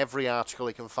reading every article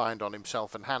he can find on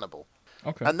himself and Hannibal.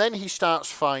 Okay. And then he starts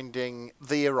finding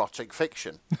the erotic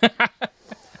fiction.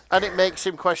 And it makes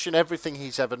him question everything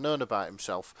he's ever known about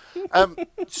himself.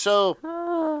 So,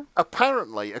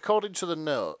 apparently, according to the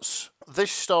notes,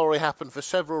 this story happened for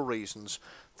several reasons.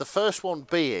 The first one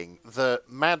being that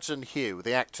Mads and Hugh,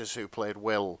 the actors who played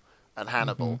Will and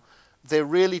Hannibal, they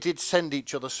really did send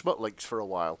each other smut links for a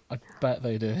while. I bet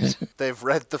they did. They've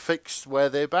read the fics where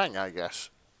they bang, I guess.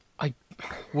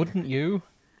 Wouldn't you?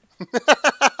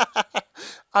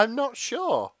 I'm not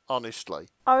sure, honestly.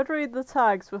 I would read the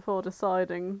tags before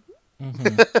deciding.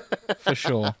 For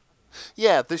sure.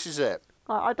 Yeah, this is it.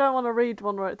 I don't want to read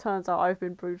one where it turns out I've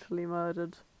been brutally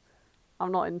murdered.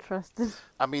 I'm not interested.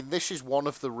 I mean, this is one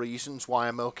of the reasons why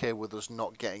I'm okay with us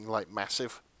not getting,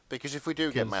 massive. Because if we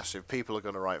do get massive, people are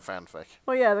going to write fanfic.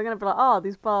 Well, yeah, they're going to be like,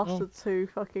 these bastards who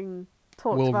fucking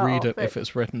talked We'll about read our it if fic."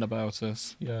 it's written about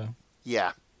us. Yeah.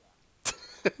 Yeah.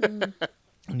 And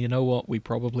you know what? We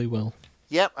probably will.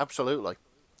 Yep, absolutely.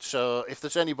 So, if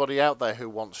there's anybody out there who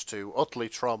wants to utterly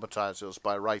traumatise us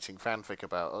by writing fanfic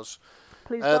about us,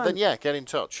 Please don't. then yeah, get in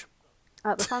touch.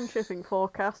 At the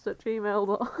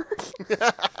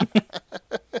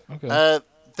fanshippingforecast@gmail.com. Okay.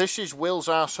 This is Will's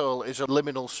Arsehole is a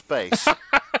Liminal Space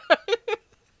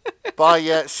by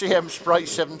CM Sprite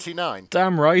 79.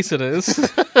 Damn right it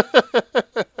is.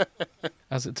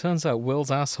 As it turns out, Will's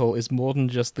asshole is more than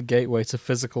just the gateway to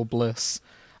physical bliss,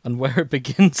 and where it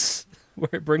begins, where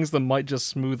it brings them, might just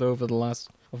smooth over the last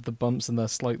of the bumps and they're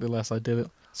slightly less idyllic.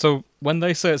 So when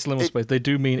they say it's liminal space, they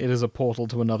do mean it is a portal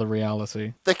to another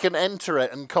reality. They can enter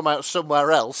it and come out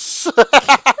somewhere else.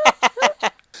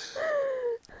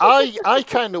 I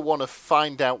kind of want to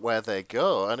find out where they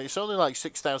go, and it's only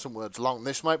 6,000 words long.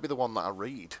 This might be the one that I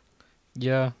read.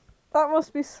 Yeah. That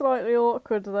must be slightly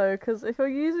awkward, though, because if you're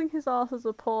using his ass as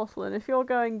a portal, and if you're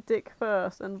going dick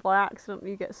first, and by accident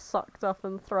you get sucked up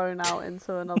and thrown out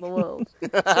into another world,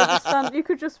 you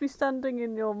could just be standing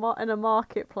in in a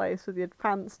marketplace with your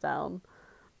pants down,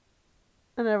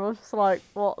 and everyone's just like,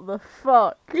 what the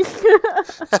fuck?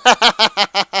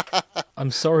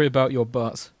 I'm sorry about your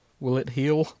butt. Will it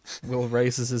heal? Will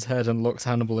raises his head and looks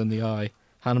Hannibal in the eye.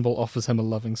 Hannibal offers him a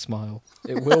loving smile.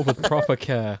 It will with proper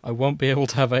care. I won't be able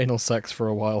to have anal sex for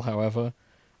a while, however.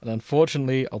 And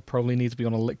unfortunately, I'll probably need to be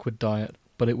on a liquid diet.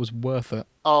 But it was worth it.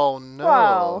 Oh, no.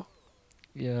 Wow.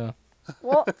 Yeah.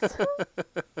 What?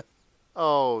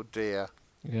 Oh, dear.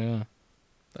 Yeah.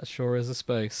 That sure is a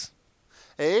space.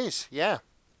 It is, yeah.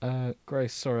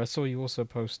 Grace, sorry, I saw you also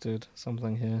posted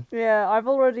something here. Yeah, I've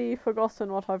already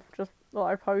forgotten what I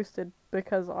posted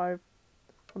because I'm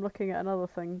looking at another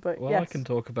thing, but Well, yes. I can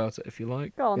talk about it if you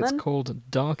like. Go on, it's then. called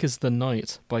Dark is the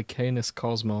Night by Canis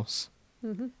Cosmos.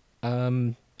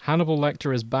 Hannibal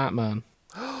Lecter is Batman.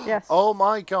 Yes. Oh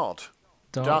my god.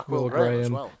 Dark Will Will Graham as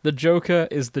Graham. well. The Joker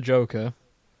is the Joker.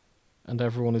 And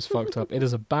everyone is fucked up. It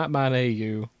is a Batman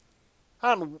AU.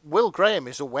 And Will Graham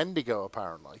is a Wendigo,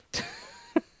 apparently.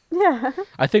 Yeah.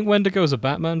 I think Wendigo's a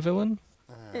Batman villain.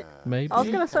 Maybe. I was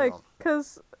going to say, Hang on.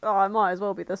 because I might as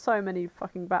well be. There's so many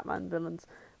fucking Batman villains.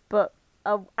 But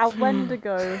a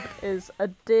Wendigo is a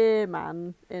deer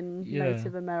man in Yeah.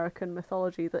 Native American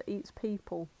mythology that eats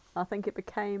people. I think it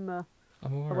became a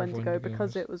I'm aware of Wendigo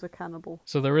because Wendigos. it was a cannibal.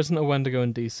 So there isn't a Wendigo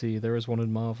in DC. There is one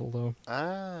in Marvel, though.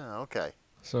 Ah, okay.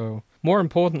 So, more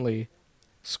importantly,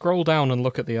 scroll down and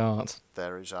look at the art.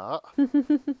 There is art.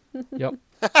 Yep.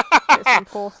 It's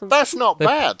important. That's not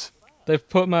bad. They've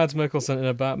put Mads Mikkelsen in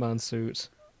a Batman suit.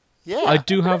 Yeah. I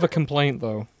do have a complaint,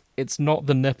 though. It's not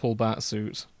the nipple bat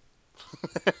suit.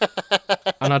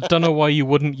 And I don't know why you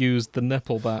wouldn't use the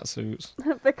nipple bat suit.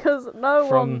 Because no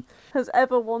From- one has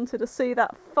ever wanted to see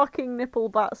that fucking nipple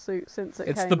bat suit since it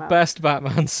It's came the out. best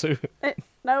Batman suit.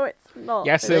 No, it's not.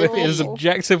 Yes, It's it is awful.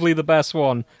 objectively the best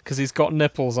one, because he's got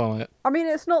nipples on it. I mean,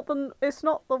 it's not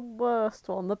the worst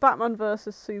one. The Batman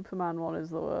versus Superman one is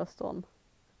the worst one,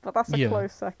 but that's a Yeah.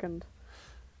 close second.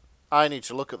 I need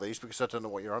to look at these because I don't know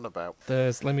what you're on about.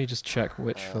 Let me just check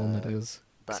which film it is,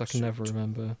 because I can never Batsuit.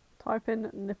 remember. Type in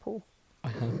nipple.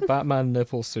 Batman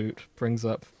nipple suit brings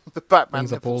up The Batman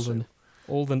brings up nipple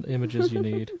all suit. the images you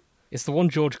need. It's the one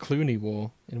George Clooney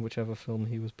wore in whichever film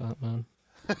he was Batman.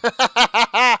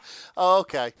 Oh,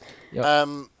 okay. Yep.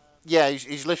 Yeah,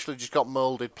 he's literally just got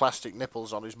moulded plastic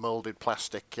nipples on his moulded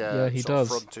plastic Yeah, he sort of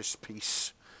does.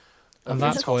 frontispiece. And of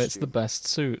that's his why it's the costume. best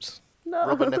suit. No.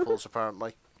 Rubber nipples,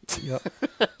 apparently. Yep.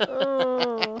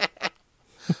 Oh.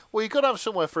 Well, you've got to have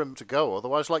somewhere for him to go,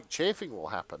 otherwise, like, chafing will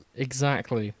happen.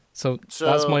 Exactly. So So-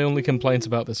 that's my only complaint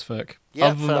about this fic. Yeah,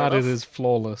 Other than fair that, enough. it is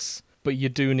flawless. But you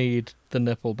do need the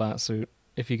nipple bat suit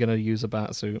if you're going to use a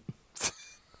bat suit.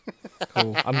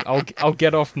 Cool. I'll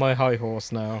get off my high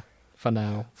horse now. For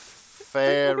now,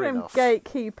 Fair Look at him enough.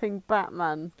 gatekeeping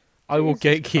Batman. I will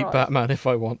Jesus gatekeep Christ. Batman if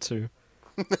I want to.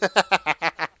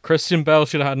 Christian Bale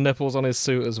should have had nipples on his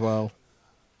suit as well.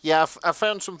 Yeah, I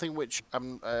found something which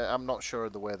I'm not sure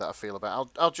of the way that I feel about.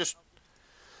 I'll just.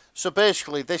 So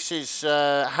basically, this is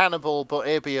Hannibal, but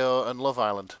ABO and Love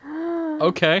Island.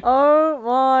 Okay, Oh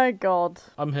my god.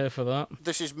 I'm here for that.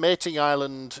 This is Mating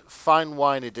Island Fine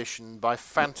Wine Edition by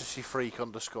Fantasy Freak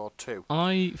 _2.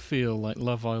 I feel like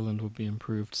Love Island would be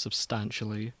improved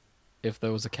substantially if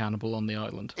there was a cannibal on the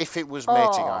island. If it was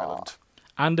Mating Aw. Island.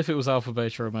 And if it was Alpha,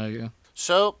 Beta, Omega.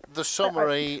 So, the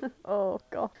summary, Oh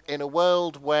god. in a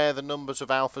world where the numbers of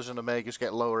alphas and omegas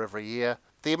get lower every year,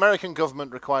 the American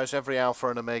government requires every alpha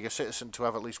and omega citizen to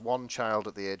have at least one child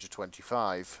at the age of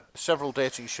 25. Several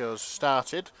dating shows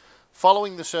started,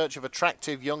 following the search of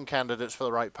attractive young candidates for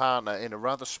the right partner in a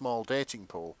rather small dating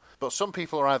pool. But some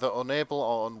people are either unable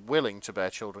or unwilling to bear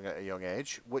children at a young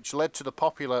age, which led to the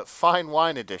popular Fine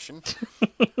Wine Edition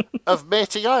of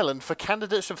Mating Island for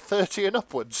candidates of 30 and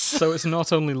upwards. So it's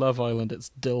not only Love Island,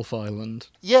 it's Dilf Island.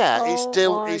 Yeah, Oh it's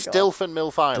my God. Dilf and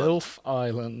Milf Island. Dilf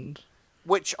Island.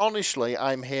 Which, honestly,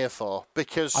 I'm here for,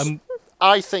 because I'm-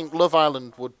 I think Love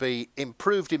Island would be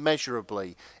improved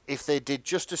immeasurably if they did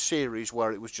just a series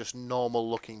where it was just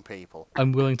normal-looking people.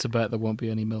 I'm willing to bet there won't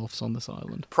be any MILFs on this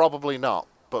island. Probably not,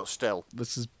 but still.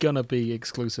 This is gonna be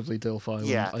exclusively Dilf Island.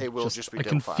 Yeah, I it will just be I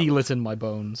can Dilf feel Island. it in my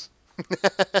bones.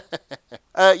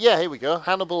 Yeah, here we go.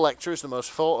 Hannibal Lecter is the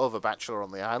most fought-over bachelor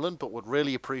on the island, but would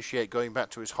really appreciate going back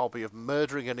to his hobby of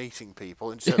murdering and eating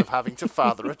people instead of having to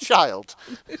father a child.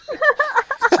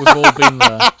 We've all been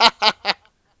there.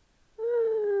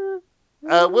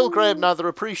 Will Graham neither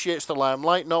appreciates the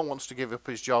limelight nor wants to give up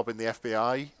his job in the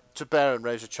FBI to bear and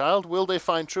raise a child. Will they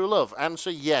find true love?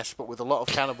 Answer, yes, but with a lot of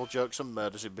cannibal jokes and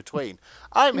murders in between.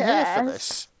 I'm here for Yes.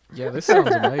 this. Yeah, this sounds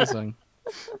amazing.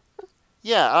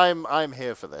 Yeah, I'm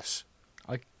here for this.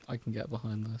 I can get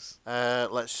behind this.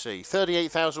 Let's see.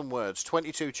 38,000 words,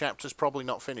 22 chapters, probably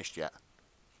not finished yet.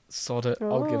 Sod it.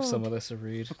 I'll give Oh. some of this a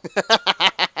read.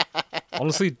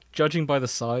 Honestly, judging by the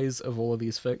size of all of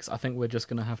these fics, I think we're just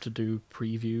going to have to do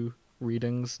preview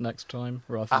readings next time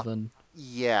rather than...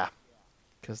 Yeah,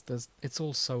 Because it's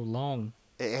all so long.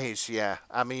 it is, yeah.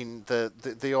 I mean,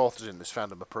 the authors in this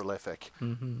fandom are prolific.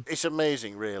 Hmm. It's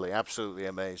amazing, really. Absolutely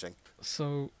amazing.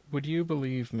 So, would you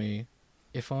believe me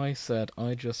if I said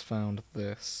I just found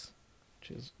this,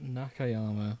 which is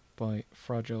Nakayama by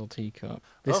Fragile Teacup?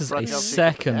 This Oh, is Fragile a Teacup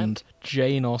second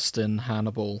Jane Austen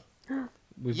Hannibal.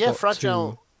 We've Yeah, got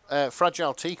Fragile two.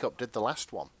 Fragile Teacup did the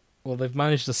last one. Well, they've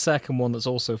managed a second one that's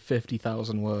also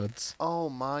 50,000 words. Oh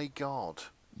my god.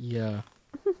 Yeah.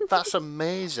 That's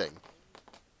amazing.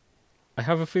 I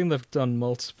have a feeling they've done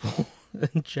multiple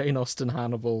Jane Austen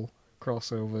Hannibal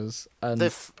crossovers, and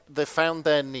They've found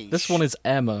their niche. this one is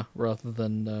Emma rather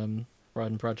than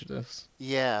Pride and Prejudice.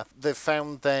 Yeah, they've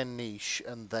found their niche,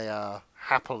 and they are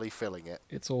happily filling it.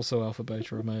 It's also Alpha,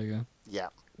 Beta, Omega. Yeah.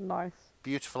 Nice.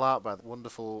 Beautiful art by the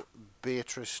wonderful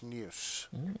Beatrice News.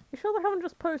 You sure they haven't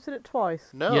just posted it twice?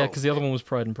 No. Yeah, because the other one was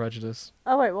Pride and Prejudice.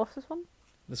 Oh wait, what's this one?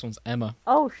 This one's Emma.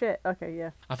 Oh shit. Okay,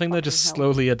 yeah. I think they're just Fucking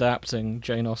hell. slowly adapting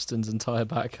Jane Austen's entire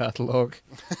back catalogue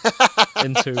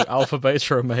into Alpha,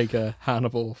 Beta, Omega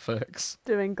Hannibal fix.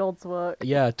 Doing God's work.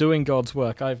 Yeah, doing God's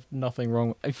work. I've nothing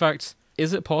wrong. In fact,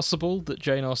 is it possible that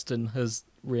Jane Austen has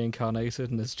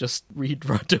reincarnated and is just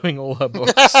redoing all her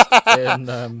books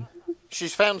in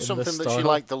She's found in something this that she style?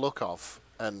 liked the look of,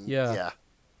 and Yeah.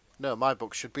 No, my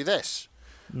book should be this.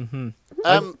 Mm-hmm.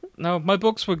 Um, No, my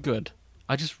books were good.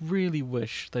 I just really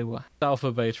wish they were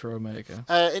Alpha, Beta, Omega.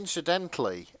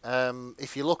 Incidentally,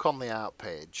 if you look on the art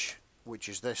page, which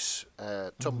is this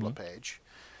Tumblr page,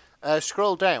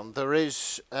 scroll down. There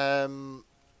is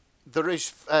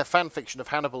fan fiction of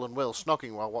Hannibal and Will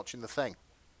snogging while watching the thing.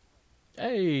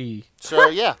 Hey, So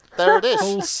yeah, there it is.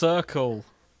 full circle.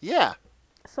 Yeah.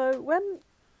 So when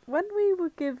we were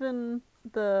given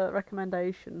the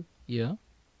recommendation, Yeah.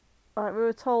 we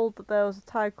were told that there was a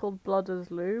tag called Blood as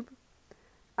Lube,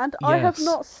 and I have Yes.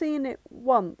 not seen it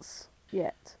once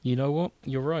yet. You know what?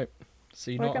 You're right.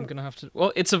 So you know We're what I'm gonna- gonna have to.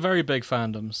 Well, it's a very big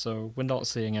fandom, so we're not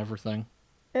seeing everything.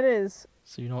 It is.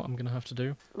 So you know what I'm gonna have to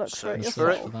do? Look for it Search for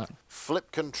yourself. it. For that,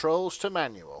 Flip controls to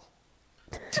manual.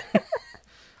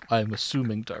 I am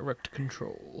assuming direct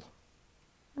control.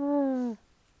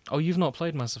 Oh, you've not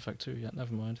played Mass Effect 2 yet.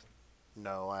 Never mind.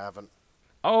 No, I haven't.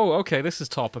 Oh, okay. This is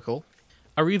topical.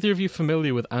 Are either of you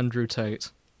familiar with Andrew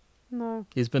Tate? No.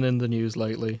 He's been in the news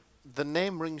lately. The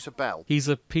name rings a bell. He's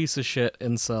a piece of shit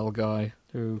incel guy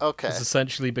who Okay. has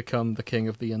essentially become the king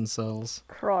of the incels.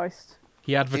 Christ.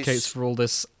 He advocates for all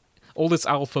this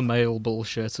alpha male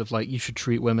bullshit of like you should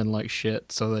treat women like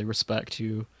shit so they respect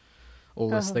you. All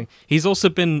this Uh-huh. thing. He's also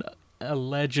been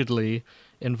allegedly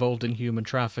involved in human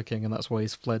trafficking, and that's why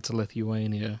he's fled to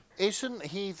Lithuania. Isn't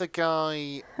he the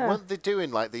guy? Weren't they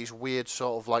doing like these weird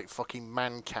sort of like fucking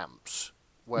man camps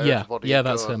where everybody Yeah, would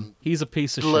that's go him. and He's a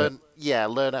piece of shit.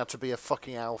 learn how to be a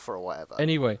fucking alpha or whatever.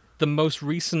 Anyway, the most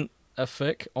recent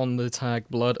fic on the tag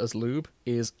Blood as Lube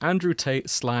is Andrew Tate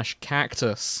 /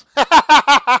 Cactus.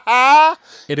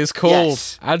 It is called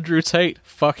Yes. Andrew Tate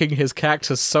fucking his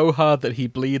cactus so hard that he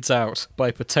bleeds out by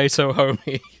Potato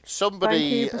Homie.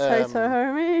 Somebody, Thank you, potato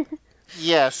homie.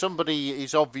 yeah, somebody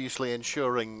is obviously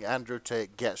ensuring Andrew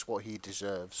Tate gets what he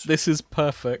deserves. This is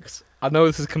perfect. I know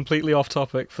this is completely off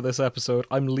topic for this episode.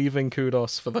 I'm leaving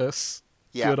kudos for this.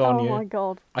 Yeah. Good on Oh you. my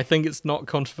god. I think it's not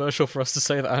controversial for us to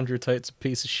say that Andrew Tate's a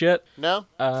piece of shit. No,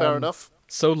 fair Um, enough.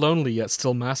 So lonely yet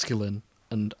still masculine.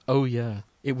 And oh yeah,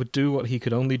 it would do what he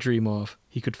could only dream of.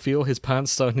 He could feel his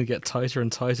pants starting to get tighter and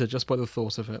tighter just by the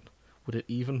thought of it. Would it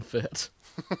even fit?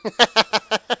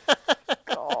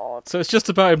 God. So it's just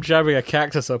about him jabbing a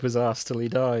cactus up his ass till he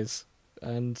dies.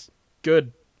 And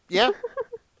good. Yeah,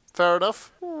 fair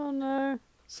enough. Oh no.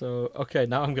 So okay,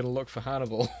 now I'm gonna look for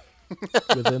Hannibal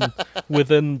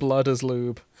within Blood as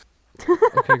Lube.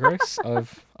 Okay, Grace,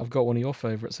 I've got one of your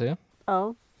favourites here,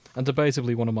 Oh. and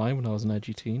debatably one of mine when I was an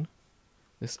edgy teen.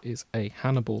 This is a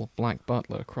Hannibal Black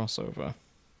Butler crossover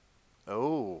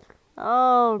Oh,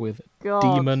 Oh with god.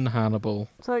 Demon Hannibal.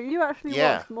 So you actually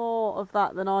Yeah. watched more of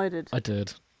that than I did. I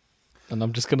did, and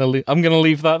I'm just gonna I'm gonna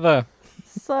leave that there.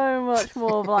 So much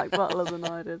more Black Butler than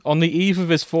I did. On the eve of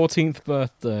his 14th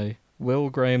birthday, Will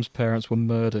Graham's parents were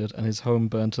murdered and his home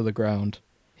burned to the ground.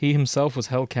 He himself was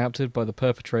held captive by the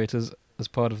perpetrators as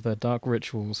part of their dark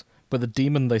rituals, but the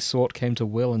demon they sought came to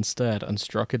Will instead and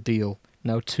struck a deal.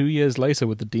 Now 2 years later,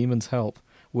 with the demon's help,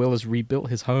 Will has rebuilt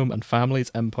his home and family's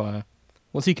empire.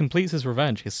 Once he completes his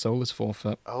revenge, his soul is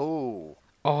forfeit. oh,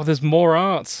 Oh, there's more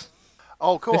art!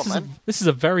 oh! Go This on, is man. this is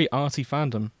a very arty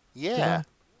fandom. Yeah,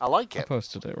 I like I it.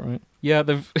 posted it, right? Yeah,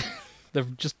 they've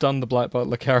they've just done the Black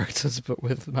Butler characters, but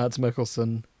with Mads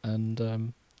Mikkelsen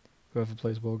and whoever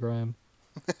plays Will Graham.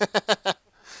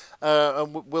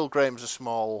 And Will Graham's a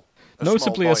small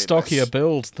Notably boy a in stockier this.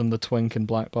 build than the twink in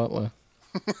Black Butler,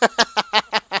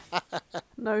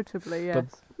 Notably, yes.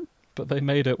 but they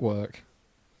made it work.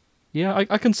 Yeah,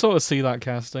 I can sort of see that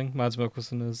casting. Mads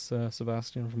Mikkelsen as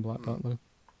Sebastian from Black Butler.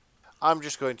 I'm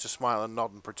just going to smile and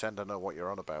nod and pretend I know what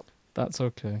you're on about. That's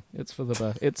okay. It's for the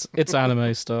best. It's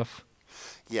anime stuff.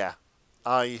 Yeah,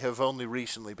 I have only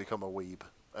recently become a weeb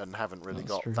and haven't really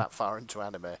That's got true. that far into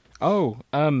anime. Oh,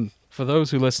 for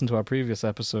those who listened to our previous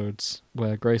episodes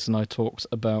where Grace and I talked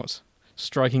about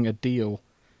striking a deal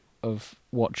of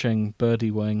watching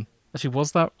Birdie Wing. Actually,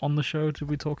 was that on the show? Did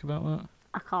we talk about that?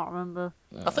 I can't remember.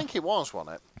 I think it was,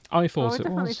 wasn't it? I thought We it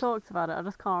definitely was. talked about it. I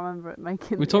just can't remember it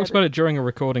making. We talked about it during a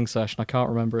recording session. I can't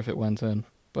remember if it went in,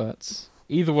 but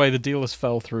either way, the deal has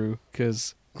fell through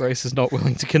because Grace is not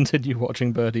willing to continue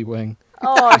watching Birdie Wing.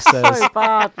 Oh, it's says- so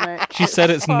bad, Nick. She said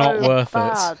it's not so worth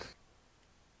bad. it.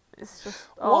 It's just it's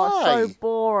Why? so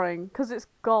boring because it's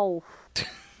golf.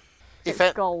 If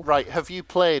It's golf. Right, have you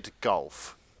played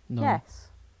golf? No. Yes.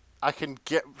 I can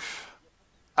guarantee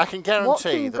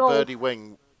Watching that golf- Birdie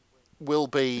Wing will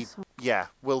be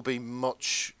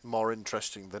much more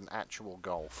interesting than actual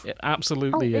golf. It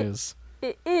absolutely Oh, it- is.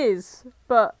 It is,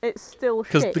 but it's still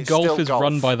Because shit. the It's golf still is golf.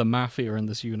 run by the mafia in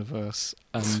this universe,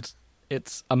 and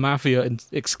it's a mafia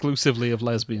exclusively of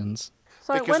lesbians.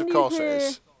 So Because when of you course hear it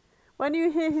is. when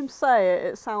you hear him say it,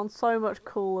 it sounds so much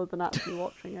cooler than actually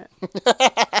watching it.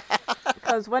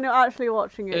 Because when you're actually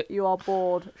watching it, you are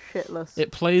bored shitless.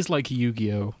 It plays like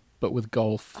Yu-Gi-Oh, but with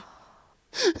golf.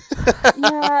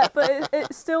 Yeah, but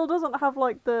it still doesn't have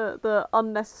like the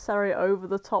unnecessary over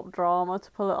the top drama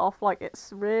to pull it off. Like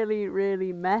it's really,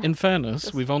 really meh. In fairness,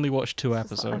 Just- we've only watched 2 just like-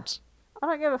 episodes. I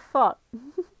don't give a fuck.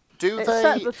 Do It they?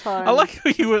 set the tone. I like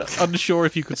how you were unsure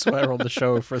if you could swear on the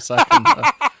show for a second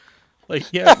there. Like,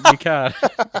 yeah, you can.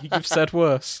 You've said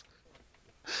worse.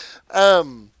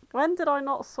 When did I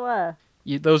not swear?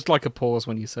 There was like a pause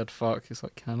when you said fuck. It's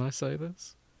like, can I say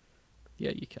this?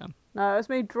 Yeah, you can. No, it was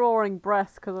me drawing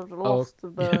breath because I've lost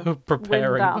the yeah, wind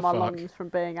preparing out the of my fuck. lungs from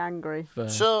being angry. Fair.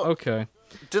 So- okay.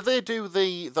 Do they do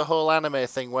the whole anime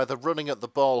thing where they're running at the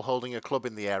ball holding a club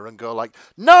in the air and go like,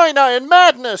 "Nine Iron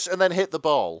Madness!" and then hit the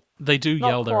ball? They do Not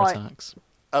yell their quite. attacks.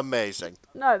 Amazing.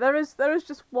 No, there is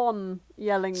just one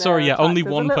yelling. Their Sorry, yeah, attack. only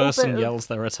There's a one little person bit of- yells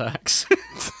their attacks.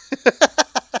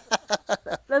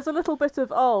 There's a little bit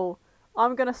of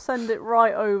I'm gonna send it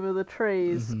right over the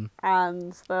trees, Mm-hmm.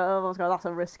 and the other one's going, "That's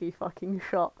a risky fucking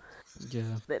shot." Yeah.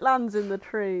 It lands in the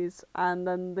trees, and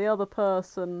then the other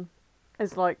person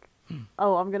is like,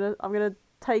 "Oh, I'm gonna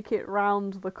take it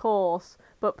round the course,"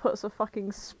 but puts a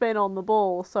fucking spin on the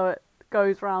ball so it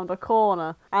goes round a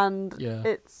corner, and Yeah.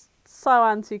 it's so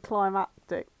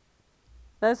anticlimactic.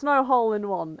 There's no hole in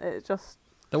one. It just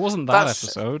There wasn't that That's-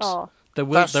 episode. oh. There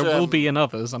will that's, be in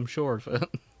others, I'm sure of it.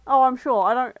 Oh, I'm sure.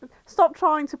 I don't. Stop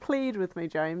trying to plead with me,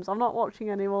 James. I'm not watching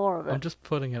any more of it. I'm just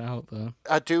putting it out there.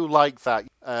 I do like that.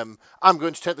 I'm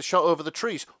going to take the shot over the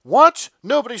trees. What?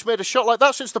 Nobody's made a shot like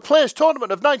that since the Players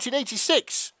Tournament of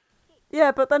 1986.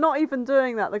 Yeah, but they're not even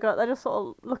doing that. They're just sort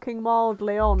of looking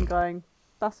mildly on, going,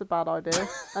 "That's a bad idea,"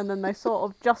 and then they sort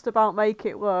of just about make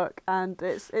it work. And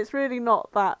it's really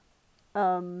not that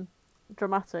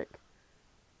dramatic.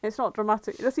 It's not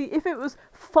dramatic. See, if it was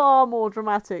far more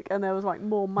dramatic and there was like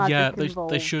more magic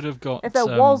involved. They should have got. If there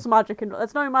was magic involved,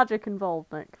 there's no magic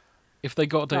involved, Nick. If they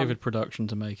got None. David Production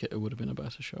to make it, it would have been a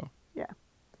better show. Yeah,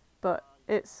 but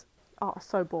it's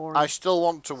so boring. I still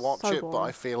want to watch So it, but boring.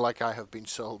 I feel like I have been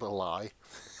sold a lie.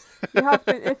 You have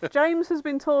been. If James has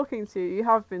been talking to you, you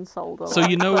have been sold a So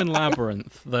lot. you know, in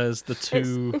Labyrinth, there's the It's,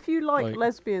 two. if you like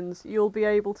lesbians, you'll be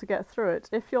able to get through it.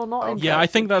 If you're not, Okay. Yeah, I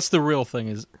think interested- that's the real thing.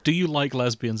 Is do you like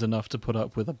lesbians enough to put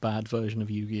up with a bad version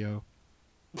of Yu-Gi-Oh?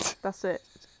 that's it.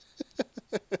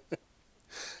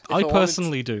 I wanted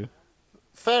personally do,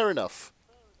 Fair enough.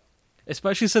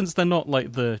 especially since they're not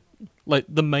like the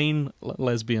main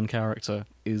lesbian character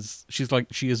is.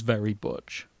 She is very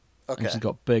butch. Okay. And she's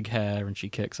got big hair and she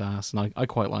kicks ass, and I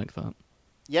quite like that.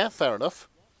 Yeah, fair enough.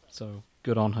 So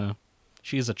good on her.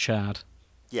 She is a Chad.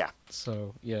 Yeah.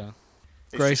 So yeah.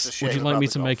 It's Grace, just a would you shame like about me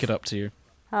the to make golf. it up to you?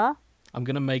 Huh? I'm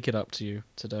gonna make it up to you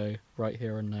today, right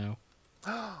here and now.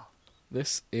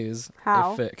 This is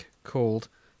How? a fic called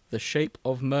 "The Shape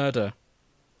of Murder"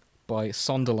 by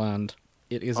Sonderland.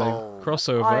 It is Oh. a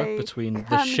crossover I between The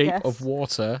can Shape guess, of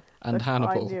Water and But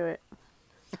Hannibal. I knew it.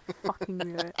 I fucking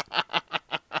knew it.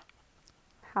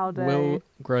 How dare Will you?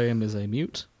 Graham is a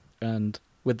mute, and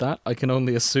with that, I can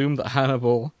only assume that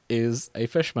Hannibal is a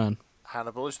fishman.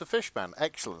 Hannibal is the fishman.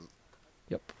 Excellent.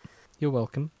 Yep. You're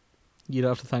welcome. You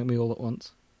don't have to thank me all at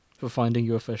once for finding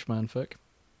you a fishman fic.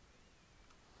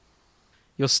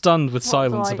 You're stunned with What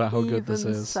silence do I about how good this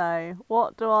even is. Say?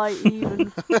 What do I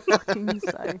even fucking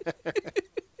say?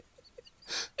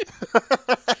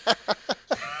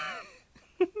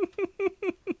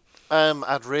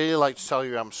 I'd really like to tell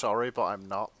you I'm sorry, but I'm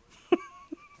not.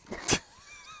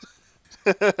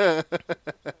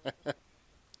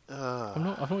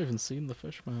 I've not even seen the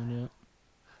fishman yet.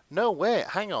 No, wait,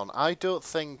 hang on. I don't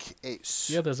think it's...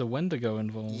 Yeah, there's a Wendigo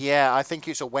involved. Yeah, I think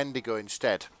it's a Wendigo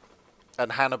instead.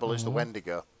 And Hannibal is the Oh.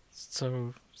 Wendigo.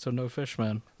 So no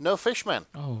fishman. No fishman.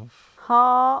 Oh,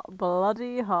 Ha,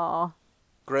 bloody ha.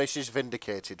 Grace is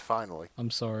vindicated, finally. I'm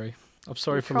sorry. I'm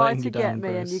sorry for tried letting to you get down, me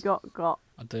Grace. and you got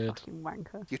I did. fucking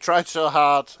wanker. You tried so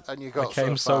hard, and you I got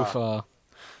came so so far.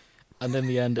 And in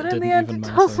the end, it But in didn't the end, even it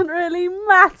matter. doesn't really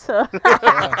matter.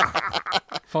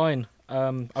 Fine.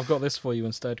 I've got this for you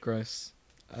instead, Grace.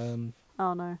 Oh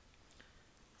no.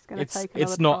 It's gonna take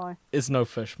it's another not try. it's no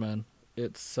fish, man.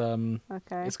 It's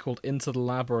Okay. it's called Into the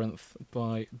Labyrinth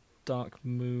by Dark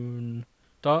Moon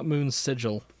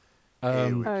Sigil.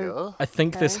 Here we Oh. go. I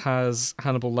think this Okay. has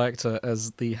Hannibal Lecter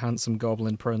as the handsome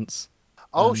goblin prince.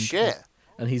 Oh, And shit.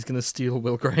 And he's gonna steal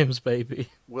Will Graham's baby.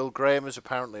 Will Graham is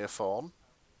apparently a fawn.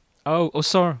 Oh,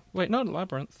 sorry. Wait, no,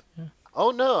 Labyrinth. Yeah. Oh,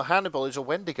 no, Hannibal is a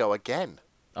Wendigo again.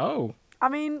 Oh, I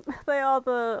mean, they are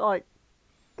the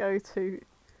go-to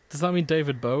does that mean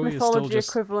David Bowie is still mythology just?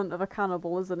 equivalent of a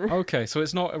cannibal, isn't it? Okay, so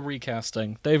it's not a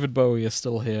recasting. David Bowie is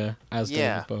still here as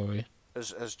Yeah. David Bowie.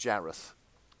 As Jareth.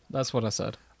 That's what I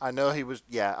said. I know he was...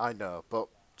 Yeah, I know, but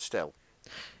still.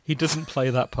 He didn't play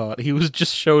that part. He was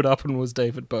just showed up and was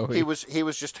David Bowie. He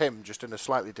was just him, just in a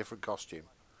slightly different costume.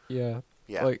 Yeah.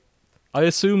 Yeah. Like, I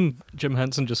assume Jim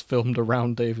Henson just filmed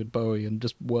around David Bowie and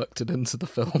just worked it into the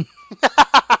film.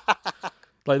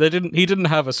 Like he didn't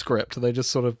have a script. They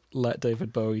just sort of let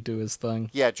David Bowie do his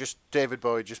thing. Yeah, just David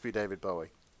Bowie, just be David Bowie.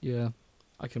 Yeah,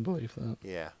 I can believe that.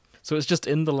 Yeah. So it's just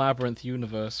in the Labyrinth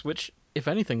universe, which, if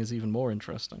anything, is even more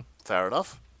interesting. Fair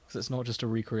enough. Because it's not just a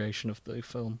recreation of the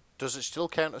film. Does it still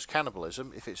count as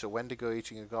cannibalism if it's a Wendigo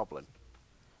eating a goblin?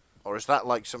 Or is that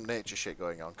like some nature shit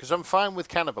going on? Because I'm fine with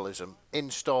cannibalism in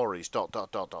stories, ...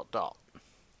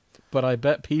 But I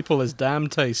bet people is damn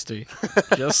tasty.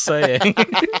 Just saying.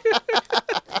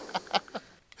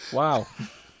 Wow.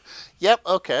 Yep,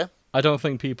 okay. I don't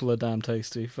think people are damn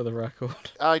tasty, for the record.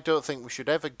 I don't think we should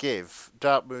ever give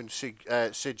Dark Moon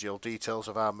Sigil details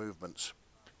of our movements.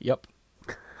 Yep.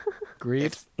 Agreed.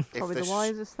 If Probably this... the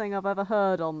wisest thing I've ever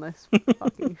heard on this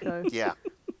fucking show. Yeah.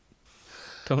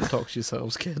 Don't dox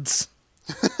yourselves, kids.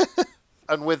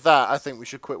 And with that, I think we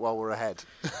should quit while we're ahead.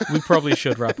 We probably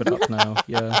should wrap it up now,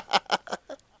 yeah.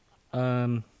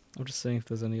 I'm just seeing if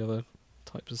there's any other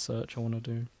types of search I want to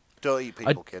do. Don't eat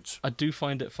people, kids. I do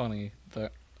find it funny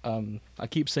that I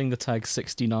keep seeing the tag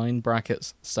 69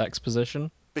 brackets sex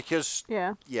position. Because,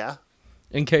 Yeah. yeah.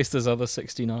 In case there's other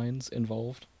 69s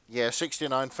involved. Yeah,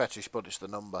 69 fetish, but it's the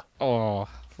number. Oh,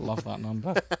 love that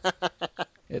number.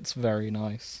 It's very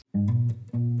nice.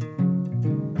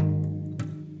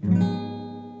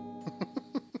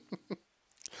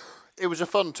 It was a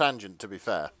fun tangent, to be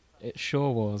fair. It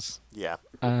sure was. Yeah.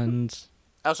 And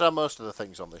As are most of the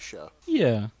things on this show.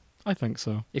 yeah, I think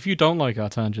so. If you don't like our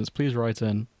tangents, please write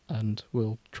in and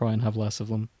we'll try and have less of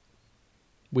them.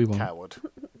 We won't. Coward.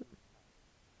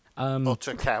 Um,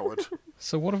 Utter coward.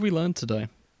 so what have we learned today?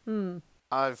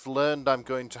 I've learned I'm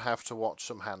going to have to watch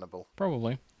some Hannibal.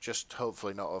 Probably. Just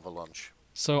hopefully not over lunch.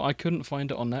 So I couldn't find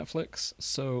it on Netflix,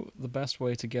 so the best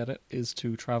way to get it is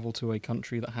to travel to a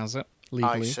country that has it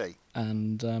legally. I see.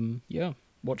 And yeah,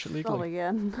 watch it legally. Not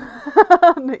again.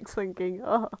 Nick's thinking,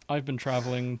 oh. I've been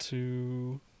traveling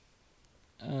to...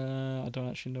 I don't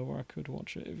actually know where I could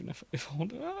watch it, even if I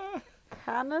want to...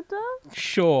 Canada?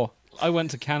 Sure, I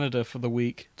went to Canada for the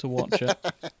week to watch it.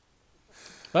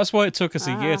 That's why it took us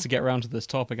a year to get around to this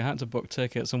topic. I had to book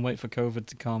tickets and wait for COVID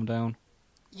to calm down.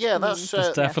 Yeah, that's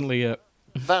That's definitely it.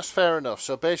 that's fair enough.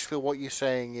 So basically what you're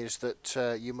saying is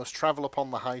that you must travel upon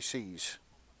the high seas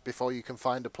before you can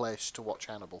find a place to watch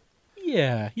Hannibal.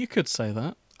 Yeah, you could say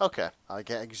that. Okay, I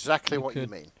get exactly You what you could.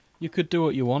 mean. You could do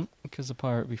what you want, because a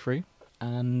pirate be free.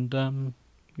 And,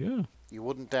 yeah, You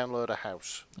wouldn't download a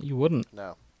house. you wouldn't.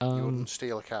 No. You Um, wouldn't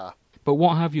steal a car. but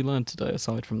what have you learned today,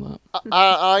 aside from that?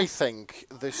 I think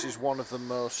this is one of the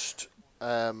most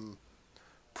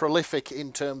prolific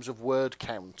in terms of word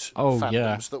count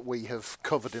fandoms that we have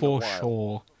covered in a For while.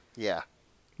 sure. Yeah.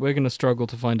 We're going to struggle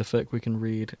to find a fic we can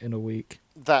read in a week.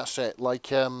 That's it. Like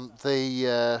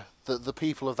the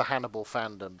people of the Hannibal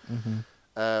fandom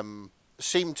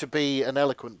seem to be an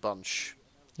eloquent bunch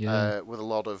Yeah. with a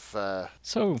lot of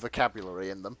So, vocabulary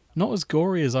in them. not as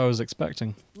gory as I was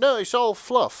expecting. No, it's all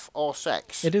fluff or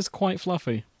sex. It is quite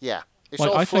fluffy. Yeah, it's Like,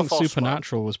 all I fluff think or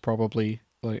Supernatural was probably,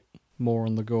 like, more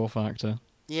on the gore factor. sweat.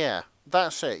 Yeah,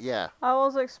 that's it. Yeah, I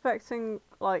was expecting,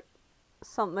 like,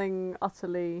 something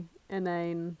utterly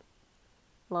inane,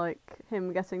 like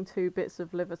him getting two bits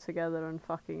of liver together and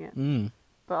fucking it. Mm.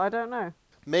 But I don't know.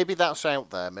 maybe that's out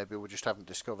there. Maybe we just haven't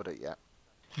discovered it yet.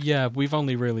 Yeah, we've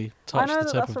only really touched I know the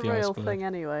that tip that's of a the real iceberg. thing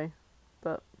anyway,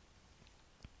 but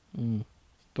Mm.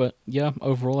 But yeah,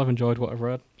 overall I've enjoyed what I've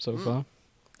read so far.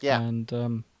 Yeah,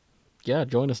 And yeah,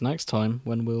 join us next time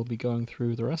when we'll be going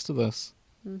through the rest of this.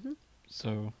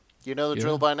 So You know the Yeah.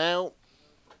 drill by now.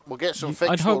 We'll get some fics,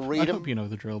 I'd we'll hope, read I'd them. hope you know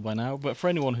the drill by now, but for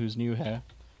anyone who's new here,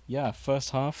 yeah,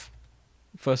 first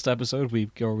episode, we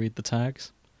go read the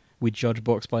tags. We judge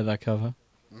books by their cover.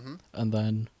 Hmm. And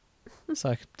then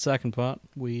second part,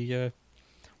 we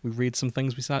read some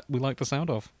things we like the sound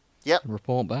of. Yep. And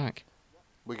report back.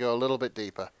 We go a little bit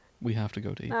deeper. We have to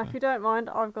go deeper. Now, if you don't mind,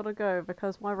 I've got to go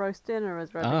because my roast dinner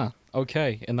is ready.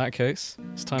 Okay. In that case,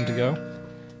 it's time to go.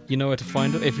 You know where to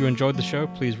find it. If you enjoyed the show,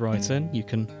 please write in. You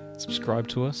can subscribe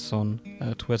to us on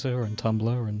Twitter and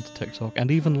Tumblr and TikTok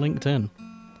and even LinkedIn.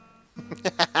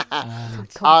 And,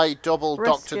 I double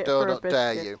Risk Dr. it for a Donut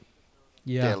dare biscuit. you,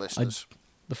 yeah, dear listeners.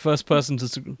 the first person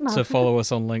to follow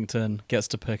us on LinkedIn gets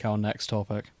to pick our next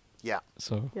topic. Yeah.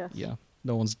 So Yes. yeah,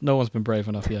 no one's been brave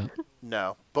enough yet.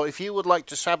 No. But if you would like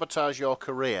to sabotage your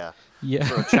career Yeah,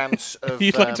 for a chance of... if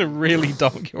you'd like to really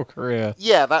dog your career,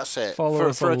 Yeah, that's it. follow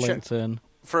us for on a LinkedIn.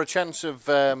 for a chance of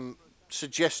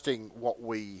suggesting what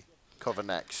we cover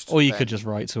next. Or you then- could just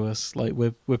write to us. Like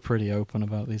we're pretty open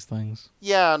about these things.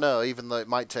 Yeah, I know, even though it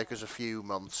might take us a few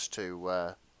months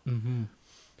to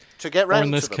get Or round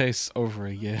in this to them. case, over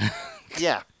a year.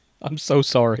 Yeah. I'm so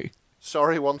sorry.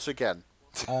 Sorry once again.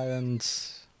 And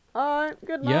Alright,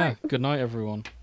 good night. yeah, good night, everyone.